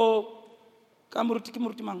preached Magagula.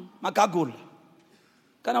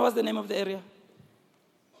 What's the name of the area?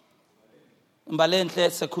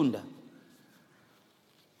 Mbalenhle Secunda.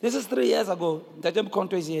 This is 3 years ago. No,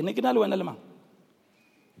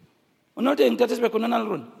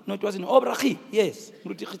 it was in Obrachi. Yes.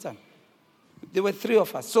 There were 3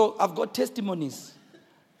 of us. So I've got testimonies.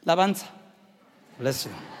 Labanza. Bless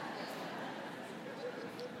you.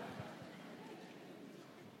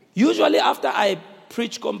 Usually after I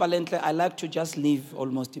preach Kombalentle, I like to just leave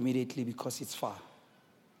almost immediately because it's far.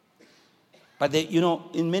 But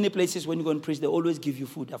in many places when you go and preach, they always give you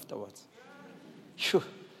food afterwards. Sure.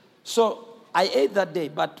 So I ate that day,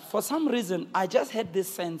 but for some reason, I just had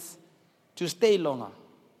this sense to stay longer.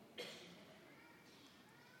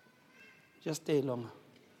 Just stay longer.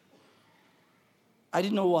 I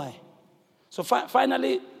didn't know why. So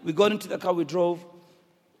finally, we got into the car, we drove.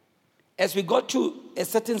 As we got to a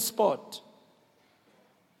certain spot,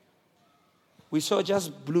 we saw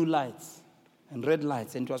just blue lights and red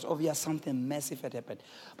lights, and it was obvious something massive had happened.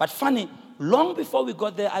 But funny, long before we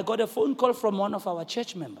got there, I got a phone call from one of our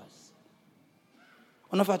church members.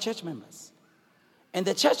 And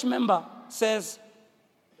the church member says,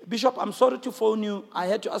 Bishop, I'm sorry to phone you. I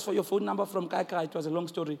had to ask for your phone number from Kaika. It was a long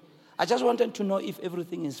story. I just wanted to know if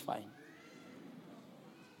everything is fine.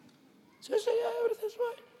 So I said, yeah, everything's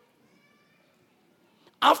fine.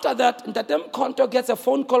 After that, Ntatem Konto gets a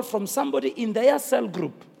phone call from somebody in their cell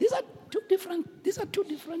group. These are two different.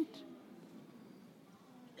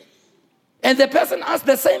 And the person asked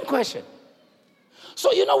the same question.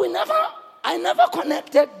 So, I never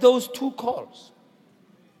connected those 2 calls.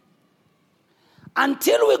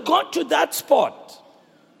 Until we got to that spot.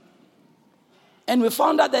 And we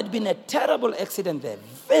found out there had been a terrible accident there.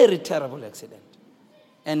 Very terrible accident.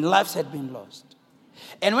 And lives had been lost.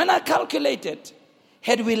 And when I calculated,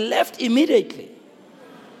 had we left immediately,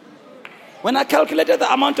 when I calculated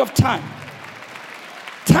the amount of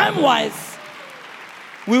time-wise,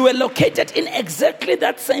 we were located in exactly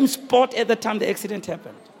that same spot at the time the accident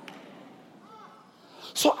happened.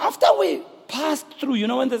 So after we passed through,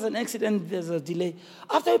 when there's an accident, there's a delay.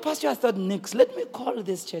 After we passed through, I thought, Nix, let me call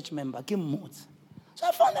this church member, give him moods. So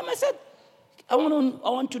I found them, I said, I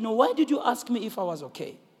want to know, why did you ask me if I was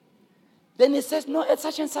okay? Then he says, no, at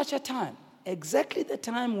such and such a time. Exactly the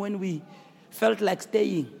time when we felt like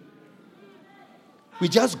staying. We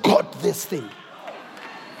just got this thing.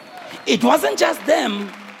 It wasn't just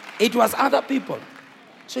them, it was other people.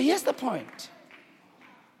 So here's the point.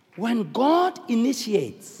 When God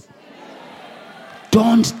initiates,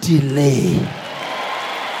 don't delay.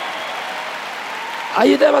 Are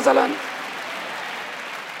you there, Basalan?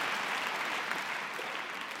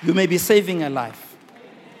 You may be saving a life.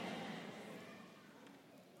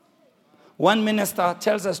 One minister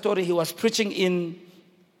tells a story. He was preaching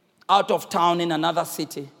out of town in another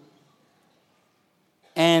city.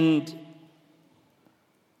 And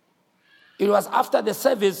it was after the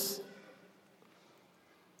service,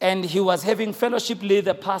 and he was having fellowship with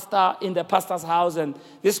the pastor in the pastor's house. And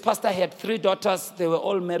this pastor had 3 daughters. They were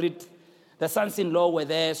all married. The sons-in-law were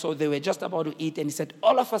there, so they were just about to eat. And he said,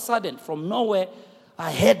 all of a sudden, from nowhere, I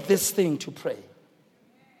had this thing to pray.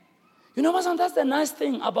 You know what? That's the nice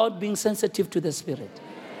thing about being sensitive to the Spirit.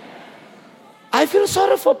 I feel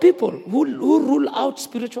sorry for people who rule out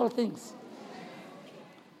spiritual things.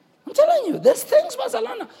 I'm telling you, there's things,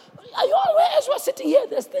 Mazalana. Are you aware as we're sitting here,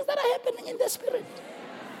 there's things that are happening in the Spirit?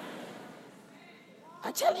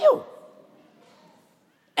 I tell you.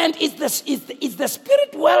 And it's the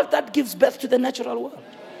spirit world that gives birth to the natural world.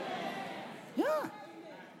 Yeah.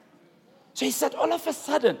 So he said, all of a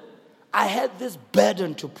sudden, I had this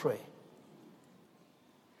burden to pray.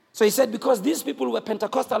 So he said, because these people were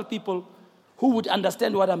Pentecostal people who would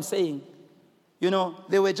understand what I'm saying. You know,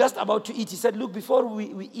 they were just about to eat. He said, look, before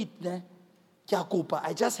we eat,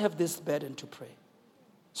 I just have this burden to pray.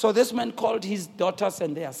 So this man called his daughters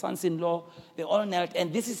and their sons-in-law. They all knelt.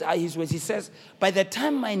 And this is how his words. He says, by the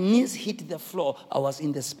time my knees hit the floor, I was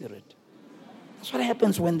in the Spirit. That's what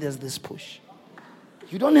happens when there's this push.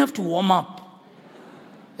 You don't have to warm up.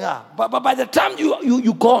 Yeah, but by the time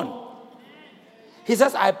you're gone. He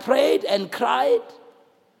says, I prayed and cried.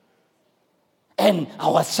 And I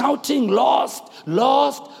was shouting, lost,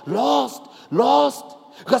 lost, lost, lost.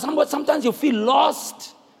 Because sometimes you feel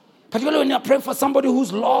lost. Particularly when you're praying for somebody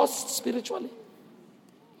who's lost spiritually.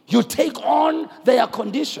 You take on their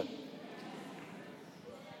condition.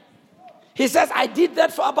 He says, I did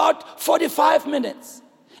that for about 45 minutes.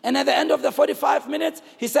 And at the end of the 45 minutes,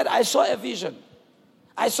 he said, I saw a vision.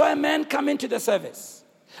 I saw a man come into the service.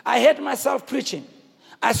 I heard myself preaching.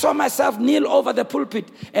 I saw myself kneel over the pulpit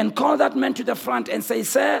and call that man to the front and say,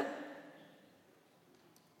 sir,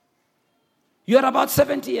 you're about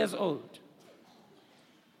 70 years old.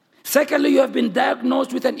 Secondly, you have been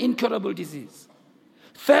diagnosed with an incurable disease.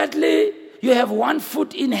 Thirdly, you have 1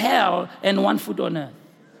 foot in hell and 1 foot on earth.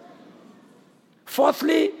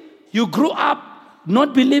 Fourthly, you grew up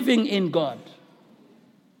not believing in God.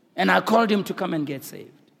 And I called him to come and get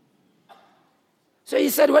saved. So he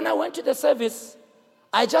said, when I went to the service,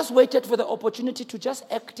 I just waited for the opportunity to just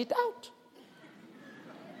act it out.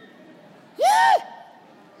 Yeah.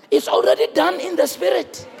 It's already done in the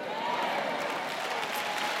Spirit.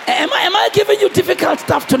 Am I giving you difficult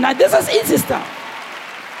stuff tonight? This is easy stuff.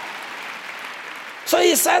 So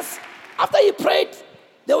he says, after he prayed,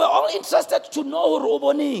 they were all interested to know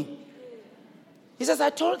Roboni. He says, I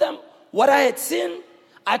told them what I had seen.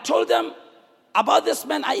 I told them about this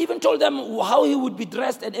man. I even told them how he would be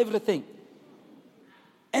dressed and everything.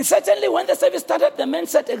 And certainly when the service started, the man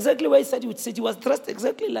said exactly where he said he would sit. He was dressed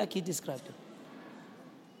exactly like he described it.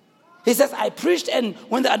 He says, I preached, and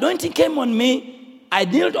when the anointing came on me, I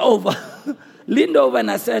kneeled over, leaned over, and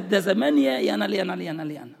I said, there's a man here,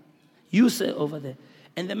 yana. You say over there.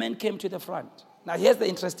 And the man came to the front. Now here's the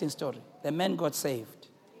interesting story. The man got saved.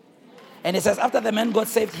 And he says, after the man got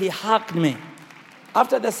saved, he hugged me.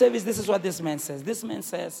 After the service, this is what this man says. This man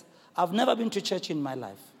says, I've never been to church in my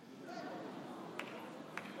life.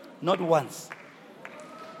 Not once.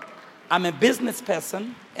 I'm a business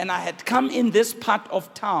person, and I had come in this part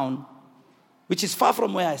of town, which is far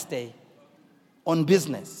from where I stay, on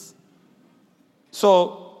business.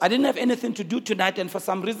 So I didn't have anything to do tonight, and for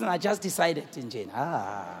some reason I just decided in Jane.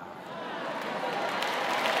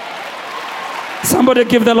 Somebody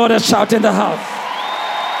give the Lord a shout in the house.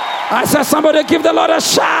 I said, somebody give the Lord a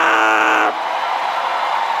shout.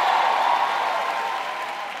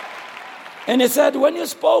 And he said, when you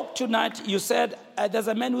spoke tonight, you said, there's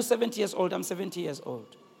a man who's 70 years old. I'm 70 years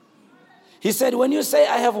old. He said, when you say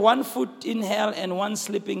I have 1 foot in hell and 1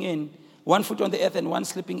 sleeping in, 1 foot on the earth and 1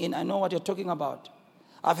 sleeping in, I know what you're talking about.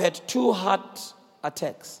 I've had 2 heart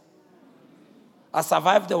attacks. I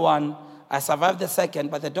survived the one, I survived the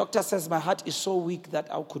second, but the doctor says my heart is so weak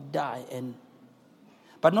that I could die.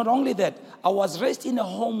 But not only that, I was raised in a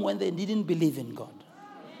home when they didn't believe in God.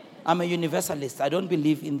 I'm a universalist. I don't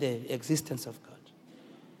believe in the existence of God.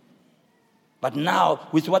 But now,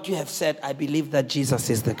 with what you have said, I believe that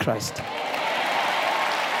Jesus is the Christ.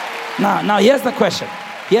 Now here's the question.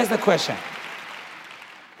 Here's the question.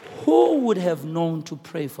 Who would have known to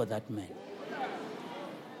pray for that man?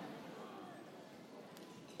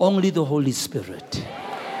 Only the Holy Spirit,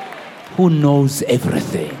 who knows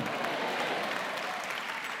everything.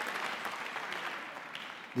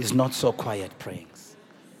 These not so quiet prayings.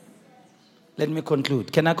 Let me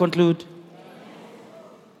conclude. Can I conclude?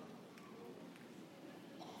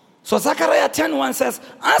 So Zechariah 10:1 says,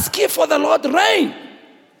 ask ye for the Lord rain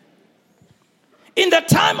in the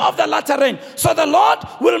time of the latter rain. So the Lord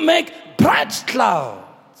will make bright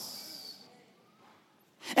clouds.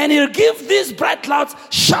 And he'll give these bright clouds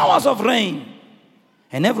showers of rain.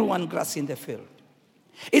 And everyone grass in the field.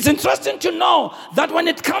 It's interesting to know that when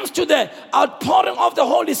it comes to the outpouring of the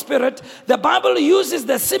Holy Spirit, the Bible uses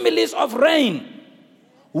the similes of rain,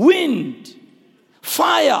 wind,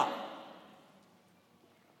 fire.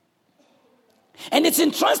 And it's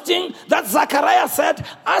interesting that Zechariah said,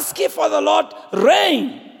 ask ye for the Lord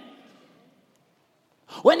rain.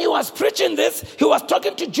 When he was preaching this, he was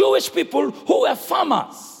talking to Jewish people who were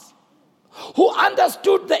farmers, who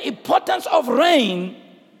understood the importance of rain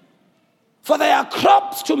for their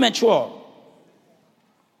crops to mature.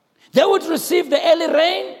 They would receive the early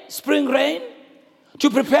rain, spring rain, to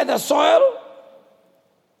prepare the soil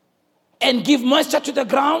and give moisture to the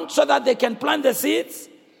ground so that they can plant the seeds.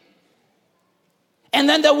 And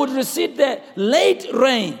then they would receive the late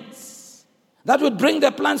rains that would bring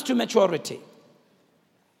the plants to maturity.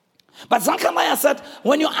 But Zechariah said,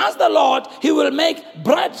 when you ask the Lord, he will make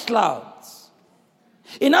bright clouds.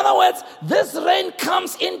 In other words, this rain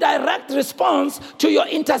comes in direct response to your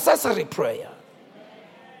intercessory prayer.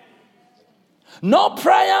 No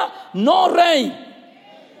prayer, no rain.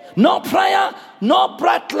 No prayer, no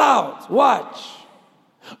bright clouds. Watch.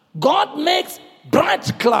 God makes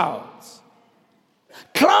bright clouds.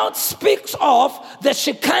 Cloud speaks of the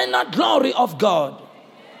Shekinah glory of God.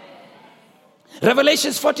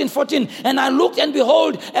 Revelations 14:14. And I looked, and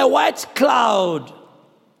behold, a white cloud.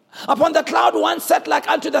 Upon the cloud one sat like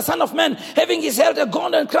unto the Son of Man, having his head a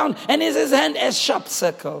golden crown, and in his hand a sharp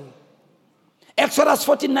sickle. Exodus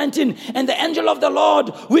 14:19. And the angel of the Lord,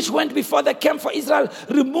 which went before the camp for Israel,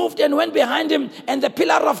 removed and went behind him, and the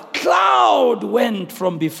pillar of cloud went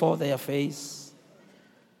from before their face.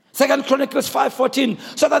 2 Chronicles 5:14,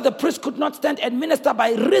 so that the priest could not stand and minister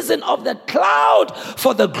by reason of the cloud,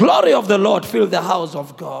 for the glory of the Lord filled the house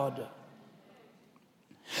of God.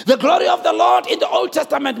 The glory of the Lord in the Old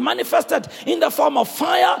Testament manifested in the form of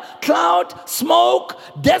fire, cloud, smoke,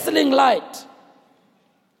 dazzling light.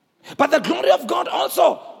 But the glory of God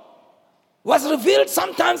also was revealed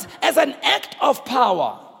sometimes as an act of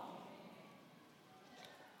power.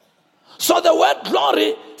 So the word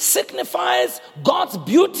glory signifies God's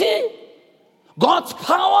beauty, God's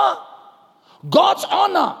power, God's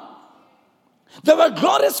honor. The word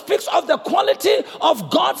glory speaks of the quality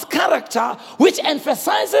of God's character, which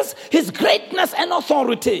emphasizes his greatness and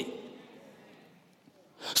authority.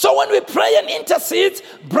 So when we pray and intercede,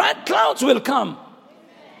 bright clouds will come.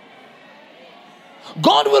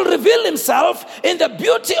 God will reveal himself in the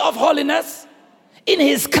beauty of holiness, in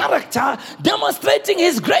his character, demonstrating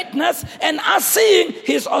his greatness and us seeing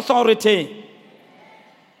his authority.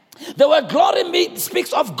 The word glory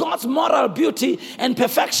speaks of God's moral beauty and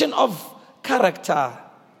perfection of character.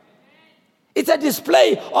 It's a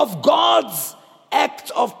display of God's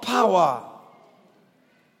act of power.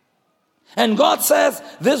 And God says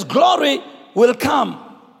this glory will come.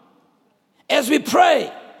 As we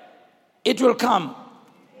pray, it will come.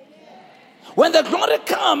 When the glory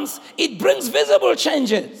comes, it brings visible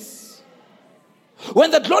changes.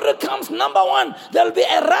 When the glory comes, number one, there will be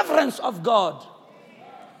a reverence of God.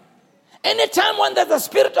 Anytime when there's a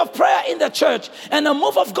spirit of prayer in the church and a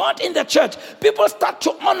move of God in the church, people start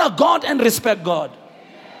to honor God and respect God.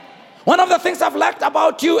 One of the things I've liked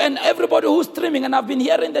about you and everybody who's streaming, and I've been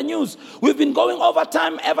hearing the news, we've been going over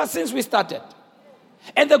time ever since we started.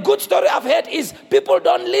 And the good story I've heard is people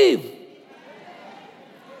don't leave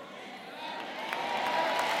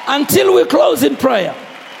until we close in prayer.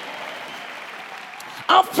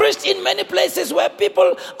 I've preached in many places where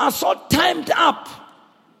people are so timed up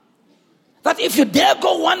that if you dare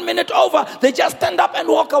go 1 minute over, they just stand up and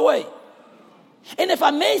walk away. And if I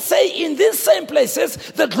may say, in these same places,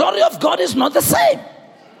 the glory of God is not the same.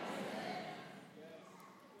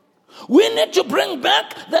 We need to bring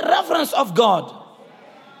back the reverence of God.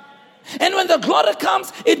 And when the glory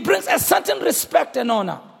comes, it brings a certain respect and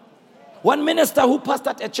honor. One minister who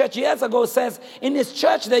pastored a church years ago says, in his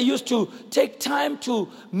church they used to take time to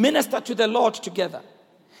minister to the Lord together.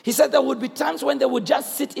 He said there would be times when they would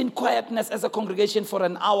just sit in quietness as a congregation for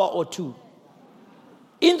an hour or two.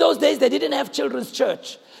 In those days, they didn't have children's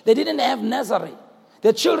church. They didn't have nursery.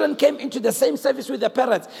 The children came into the same service with their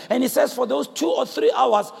parents. And he says for those 2 or 3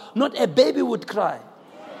 hours, not a baby would cry.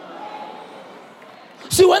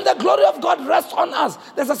 See, when the glory of God rests on us,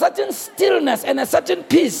 there's a certain stillness and a certain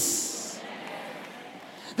peace.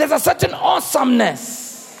 There's a certain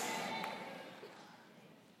awesomeness.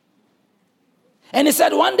 And he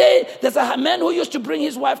said one day, there's a man who used to bring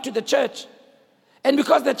his wife to the church. And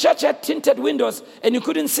because the church had tinted windows and you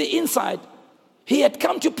couldn't see inside, he had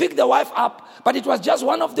come to pick the wife up, but it was just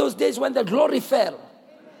one of those days when the glory fell.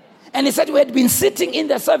 And he said we had been sitting in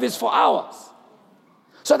the service for hours.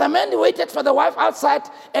 So the man waited for the wife outside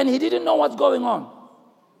and he didn't know what's going on.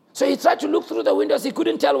 So he tried to look through the windows. He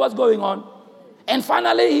couldn't tell what's going on. And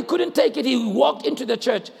finally, he couldn't take it. He walked into the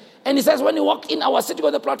church. And he says, when he walked in, I was sitting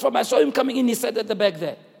on the platform. I saw him coming in. He sat at the back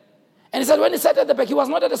there. And he said, when he sat at the back, he was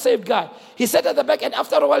not a saved guy. He sat at the back, and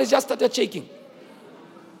after a while, he just started shaking.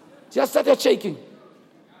 Just started shaking.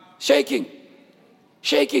 Shaking.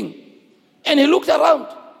 Shaking. And he looked around.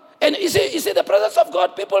 And you see, the presence of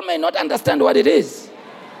God, people may not understand what it is.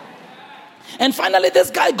 And finally,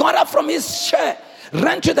 this guy got up from his chair,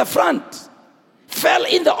 ran to the front, fell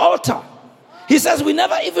in the altar. He says, we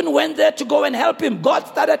never even went there to go and help him. God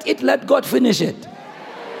started it, let God finish it.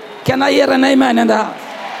 Can I hear an amen in the house?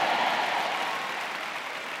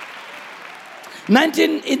 In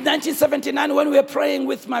 1979, when we were praying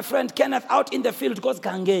with my friend Kenneth out in the field called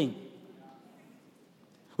Gangeng.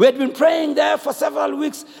 We had been praying there for several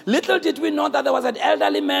weeks. Little did we know that there was an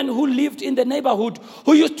elderly man who lived in the neighborhood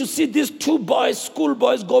who used to see these 2 boys, school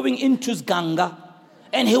boys, going into Ganga.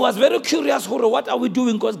 And he was very curious, what are we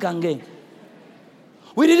doing called Gangeng?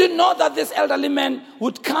 We didn't know that this elderly man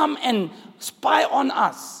would come and spy on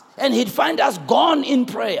us. And he'd find us gone in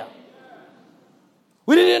prayer.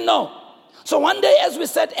 We didn't know. So one day as we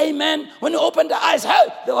said amen, when we opened the eyes, hey,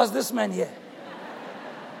 there was this man here.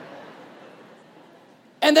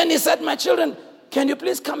 And then he said, my children, can you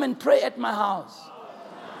please come and pray at my house?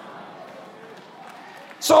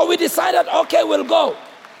 So we decided, okay, we'll go.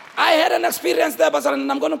 I had an experience there, but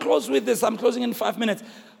I'm going to close with this. I'm closing in 5 minutes.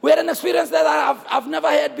 We had an experience there that I've never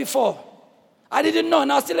had before. I didn't know,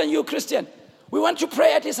 and I was still a new Christian. We went to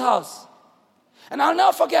pray at his house. And I'll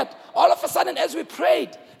never forget, all of a sudden as we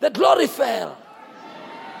prayed, the glory fell.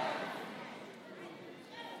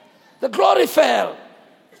 The glory fell.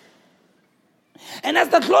 And as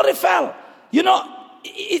the glory fell, you know,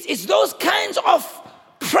 it's those kinds of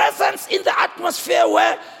presence in the atmosphere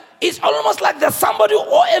where it's almost like there's somebody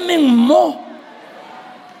aiming more.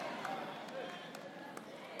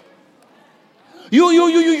 You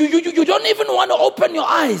don't even want to open your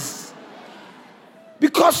eyes.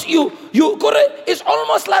 Because it's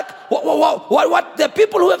almost like what the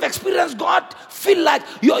people who have experienced God feel like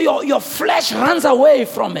your flesh runs away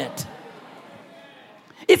from it.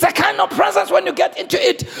 It's a kind of presence when you get into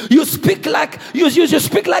it. You speak like you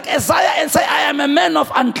speak like Isaiah and say, I am a man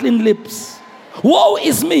of unclean lips. Woe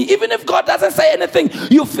is me. Even if God doesn't say anything,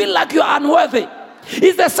 you feel like you're unworthy.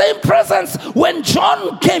 It's the same presence when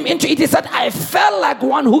John came into it. He said, I felt like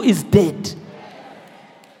one who is dead.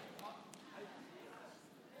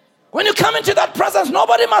 When you come into that presence,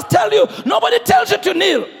 nobody must tell you. Nobody tells you to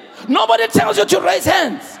kneel. Nobody tells you to raise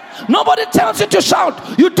hands. Nobody tells you to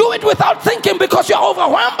shout. You do it without thinking because you're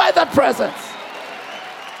overwhelmed by that presence.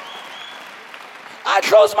 I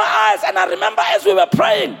closed my eyes and I remember as we were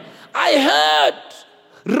praying, I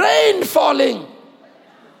heard rain falling.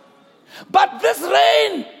 But this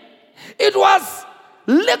rain, it was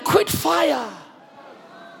liquid fire.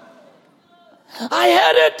 I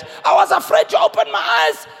heard it. I was afraid to open my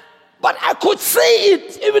eyes, but I could see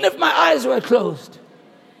it even if my eyes were closed.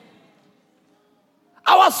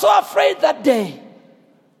 I was so afraid that day.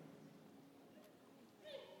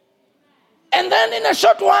 And then in a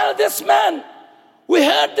short while, we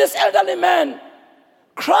heard this elderly man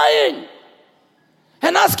crying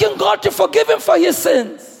and asking God to forgive him for his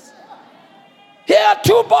sins. Here are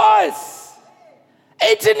 2 boys,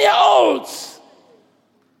 18-year-olds,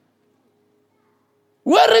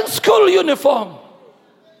 wearing school uniform,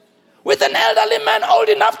 with an elderly man old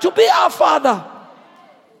enough to be our father,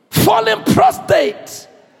 falling prostrate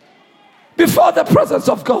before the presence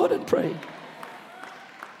of God and praying.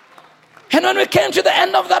 And when we came to the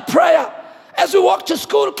end of that prayer, as we walked to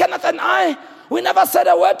school, Kenneth and I, we never said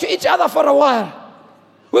a word to each other for a while.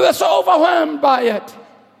 We were so overwhelmed by it.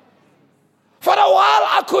 For a while,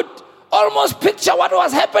 I could almost picture what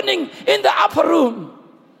was happening in the upper room.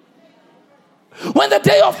 When the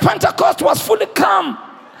day of Pentecost was fully come,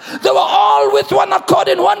 they were all with one accord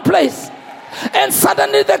in one place. And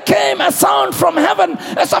suddenly there came a sound from heaven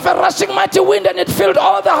as of a rushing mighty wind, and it filled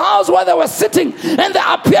all the house where they were sitting. And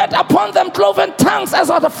there appeared upon them cloven tongues as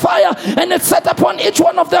out of fire, and it sat upon each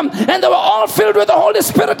one of them. And they were all filled with the Holy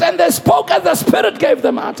Spirit, and they spoke as the Spirit gave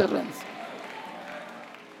them utterance.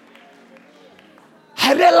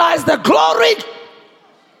 I realized the glory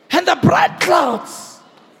and the bright clouds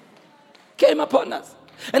came upon us.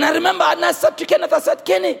 And I remember, and I said to Kenneth, I said,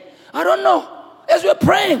 Kenny, I don't know. As we were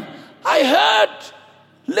praying, I heard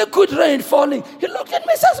liquid rain falling. He looked at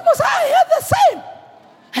me and says, Musa, I heard the same.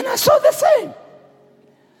 And I saw the same.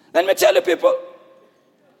 Let me tell you, people,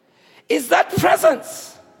 it's that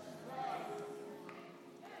presence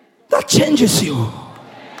that changes you.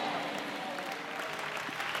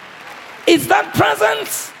 It's that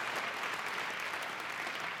presence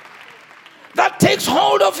that takes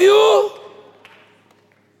hold of you,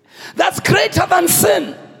 that's greater than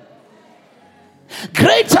sin,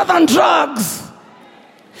 greater than drugs.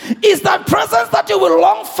 Is that presence that you will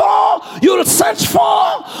long for, you will search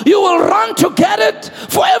for, you will run to get it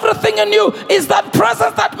for everything in you. Is that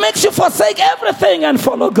presence that makes you forsake everything and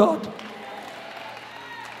follow God.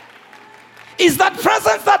 Is that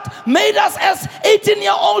presence that made us as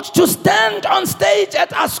 18-year-olds to stand on stage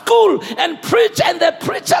at our school and preach, and the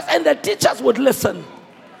preachers and the teachers would listen.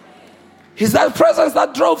 Is that presence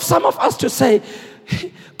that drove some of us to say,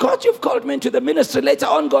 God, you've called me into the ministry. Later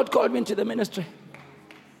on, God called me into the ministry.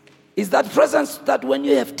 Is that presence that when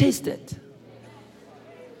you have tasted,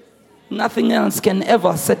 nothing else can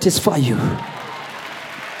ever satisfy you.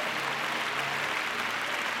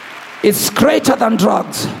 It's greater than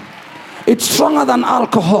drugs. It's stronger than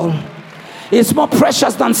alcohol. It's more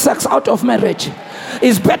precious than sex out of marriage.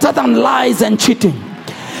 It's better than lies and cheating.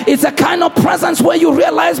 It's a kind of presence where you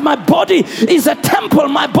realize my body is a temple.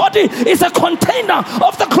 My body is a container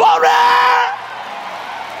of the glory.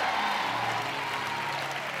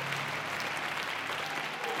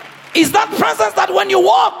 Is that presence that when you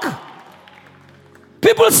walk,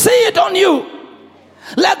 people see it on you.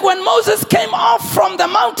 Like when Moses came off from the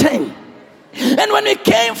mountain. And when he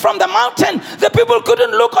came from the mountain, the people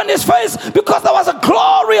couldn't look on his face because there was a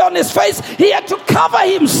glory on his face. He had to cover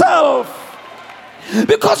himself.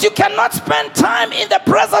 Because you cannot spend time in the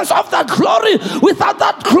presence of that glory without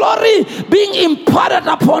that glory being imparted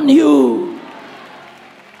upon you.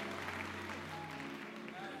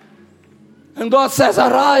 And God says,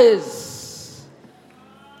 arise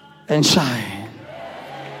and shine.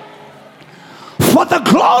 For the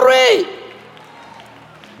glory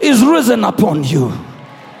is risen upon you.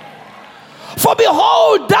 For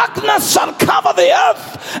behold, darkness shall cover the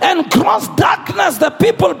earth, and gross darkness the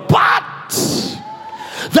people, but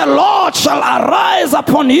the Lord shall arise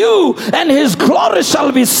upon you, and his glory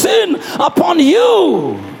shall be seen upon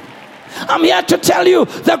you. I'm here to tell you,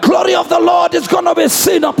 the glory of the Lord is going to be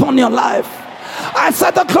seen upon your life. I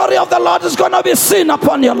said the glory of the Lord is going to be seen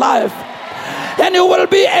upon your life. And you will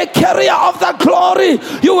be a carrier of that glory.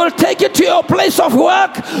 You will take it to your place of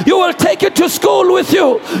work. You will take it to school with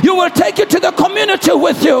you. You will take it to the community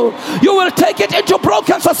with you. You will take it into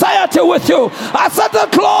broken society with you. I said the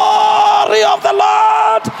glory of the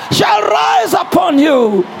Lord shall rise upon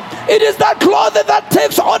you. It is that glory that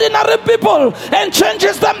takes ordinary people and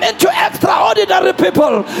changes them into extraordinary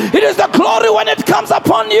people. It is the glory when it comes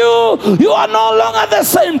upon you, you are no longer the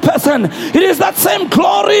same person. It is that same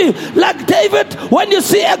glory, like David, when you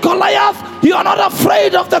see a Goliath, you are not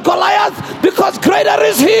afraid of the Goliath, because greater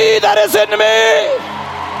is he that is in me.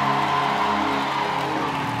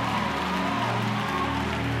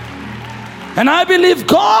 And I believe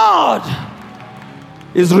God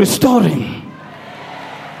is restoring.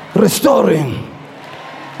 Restoring.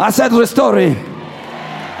 I said restoring.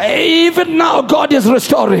 Even now God is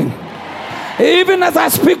restoring. Even as I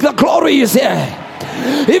speak, the glory is here.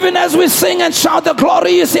 Even as we sing and shout, the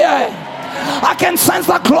glory is here. I can sense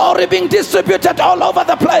the glory being distributed all over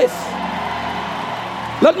the place.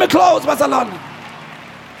 Let me close, Barcelona.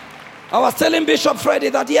 I was telling Bishop Freddy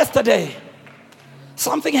that yesterday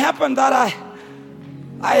something happened that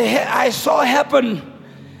I saw happen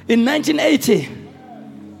in 1980.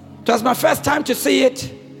 It was my first time to see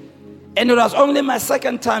it, and it was only my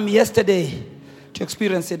second time yesterday to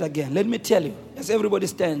experience it again. Let me tell you, as everybody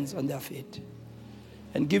stands on their feet,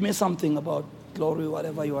 and give me something about glory,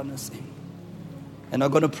 whatever you want to sing. And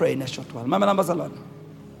I'm going to pray in a short while. Mama numbers alone.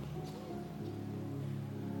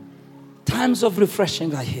 Times of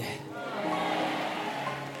refreshing are here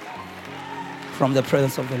from the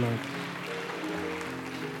presence of the Lord.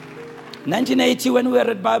 1980, when we were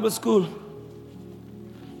at Bible school,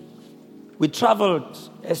 we traveled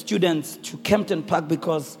as students to Kempton Park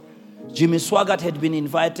because Jimmy Swaggart had been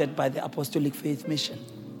invited by the Apostolic Faith Mission.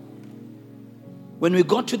 When we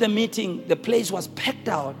got to the meeting, the place was packed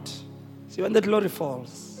out. See, when the glory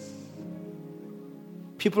falls,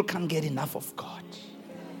 people can't get enough of God.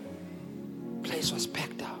 The place was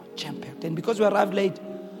packed out, jam-packed. And because we arrived late,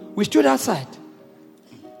 we stood outside.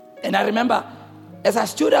 And I remember, as I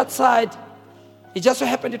stood outside, it just so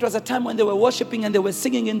happened it was a time when they were worshiping and they were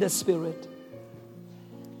singing in the Spirit.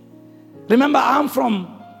 Remember, I'm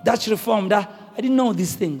from Dutch Reformed. I didn't know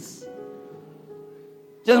these things.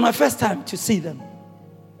 It was my first time to see them.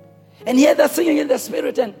 And here they're singing in the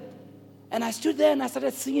Spirit. And I stood there and I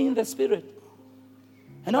started singing in the Spirit.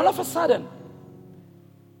 And all of a sudden,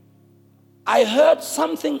 I heard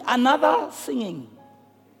something, another singing.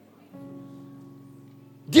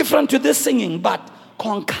 Different to this singing, but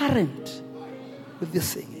concurrent with this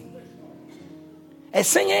singing. A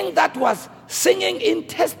singing that was singing in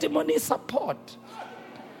testimony support.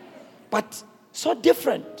 But so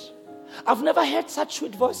different. I've never heard such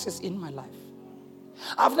sweet voices in my life.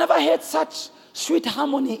 I've never heard such sweet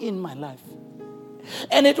harmony in my life.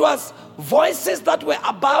 And it was voices that were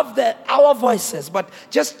above our voices, but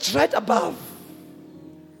just right above.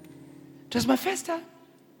 It was my first time.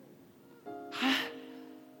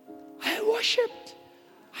 I worshipped.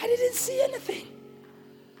 I didn't see anything.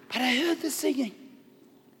 But I heard the singing.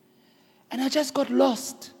 And I just got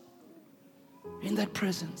lost in that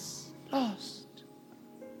presence. Lost.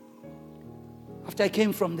 After I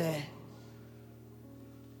came from there,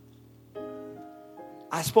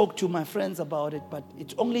 I spoke to my friends about it, but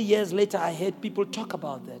it's only years later I heard people talk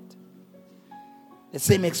about that. The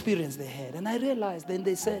same experience they had. And I realized, then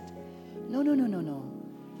they said, no.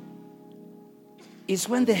 It's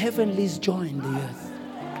when the heavenlies join the earth.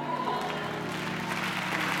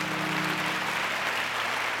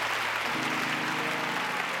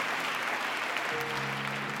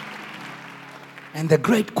 And the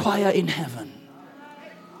great choir in heaven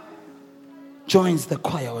joins the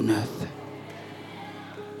choir on earth.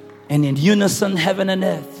 And in unison, heaven and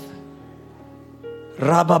earth.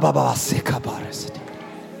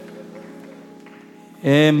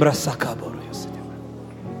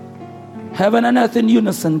 Heaven and earth in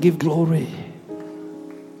unison give glory.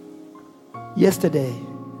 Yesterday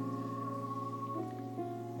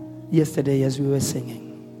as we were singing,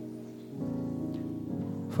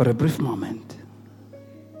 for a brief moment,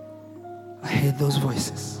 I heard those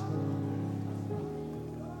voices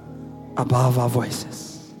above our voices.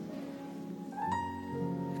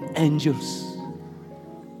 Angels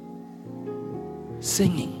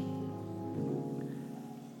singing.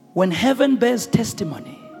 When heaven bears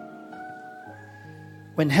testimony,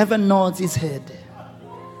 when heaven nods its head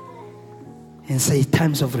and says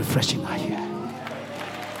times of refreshing are here,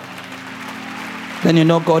 then you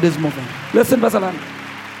know God is moving. Listen, Basalan.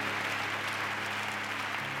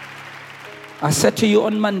 I said to you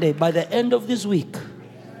on Monday, by the end of this week,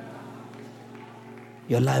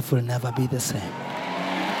 your life will never be the same.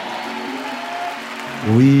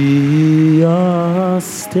 We are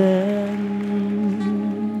standing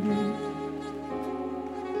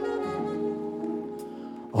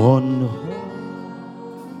on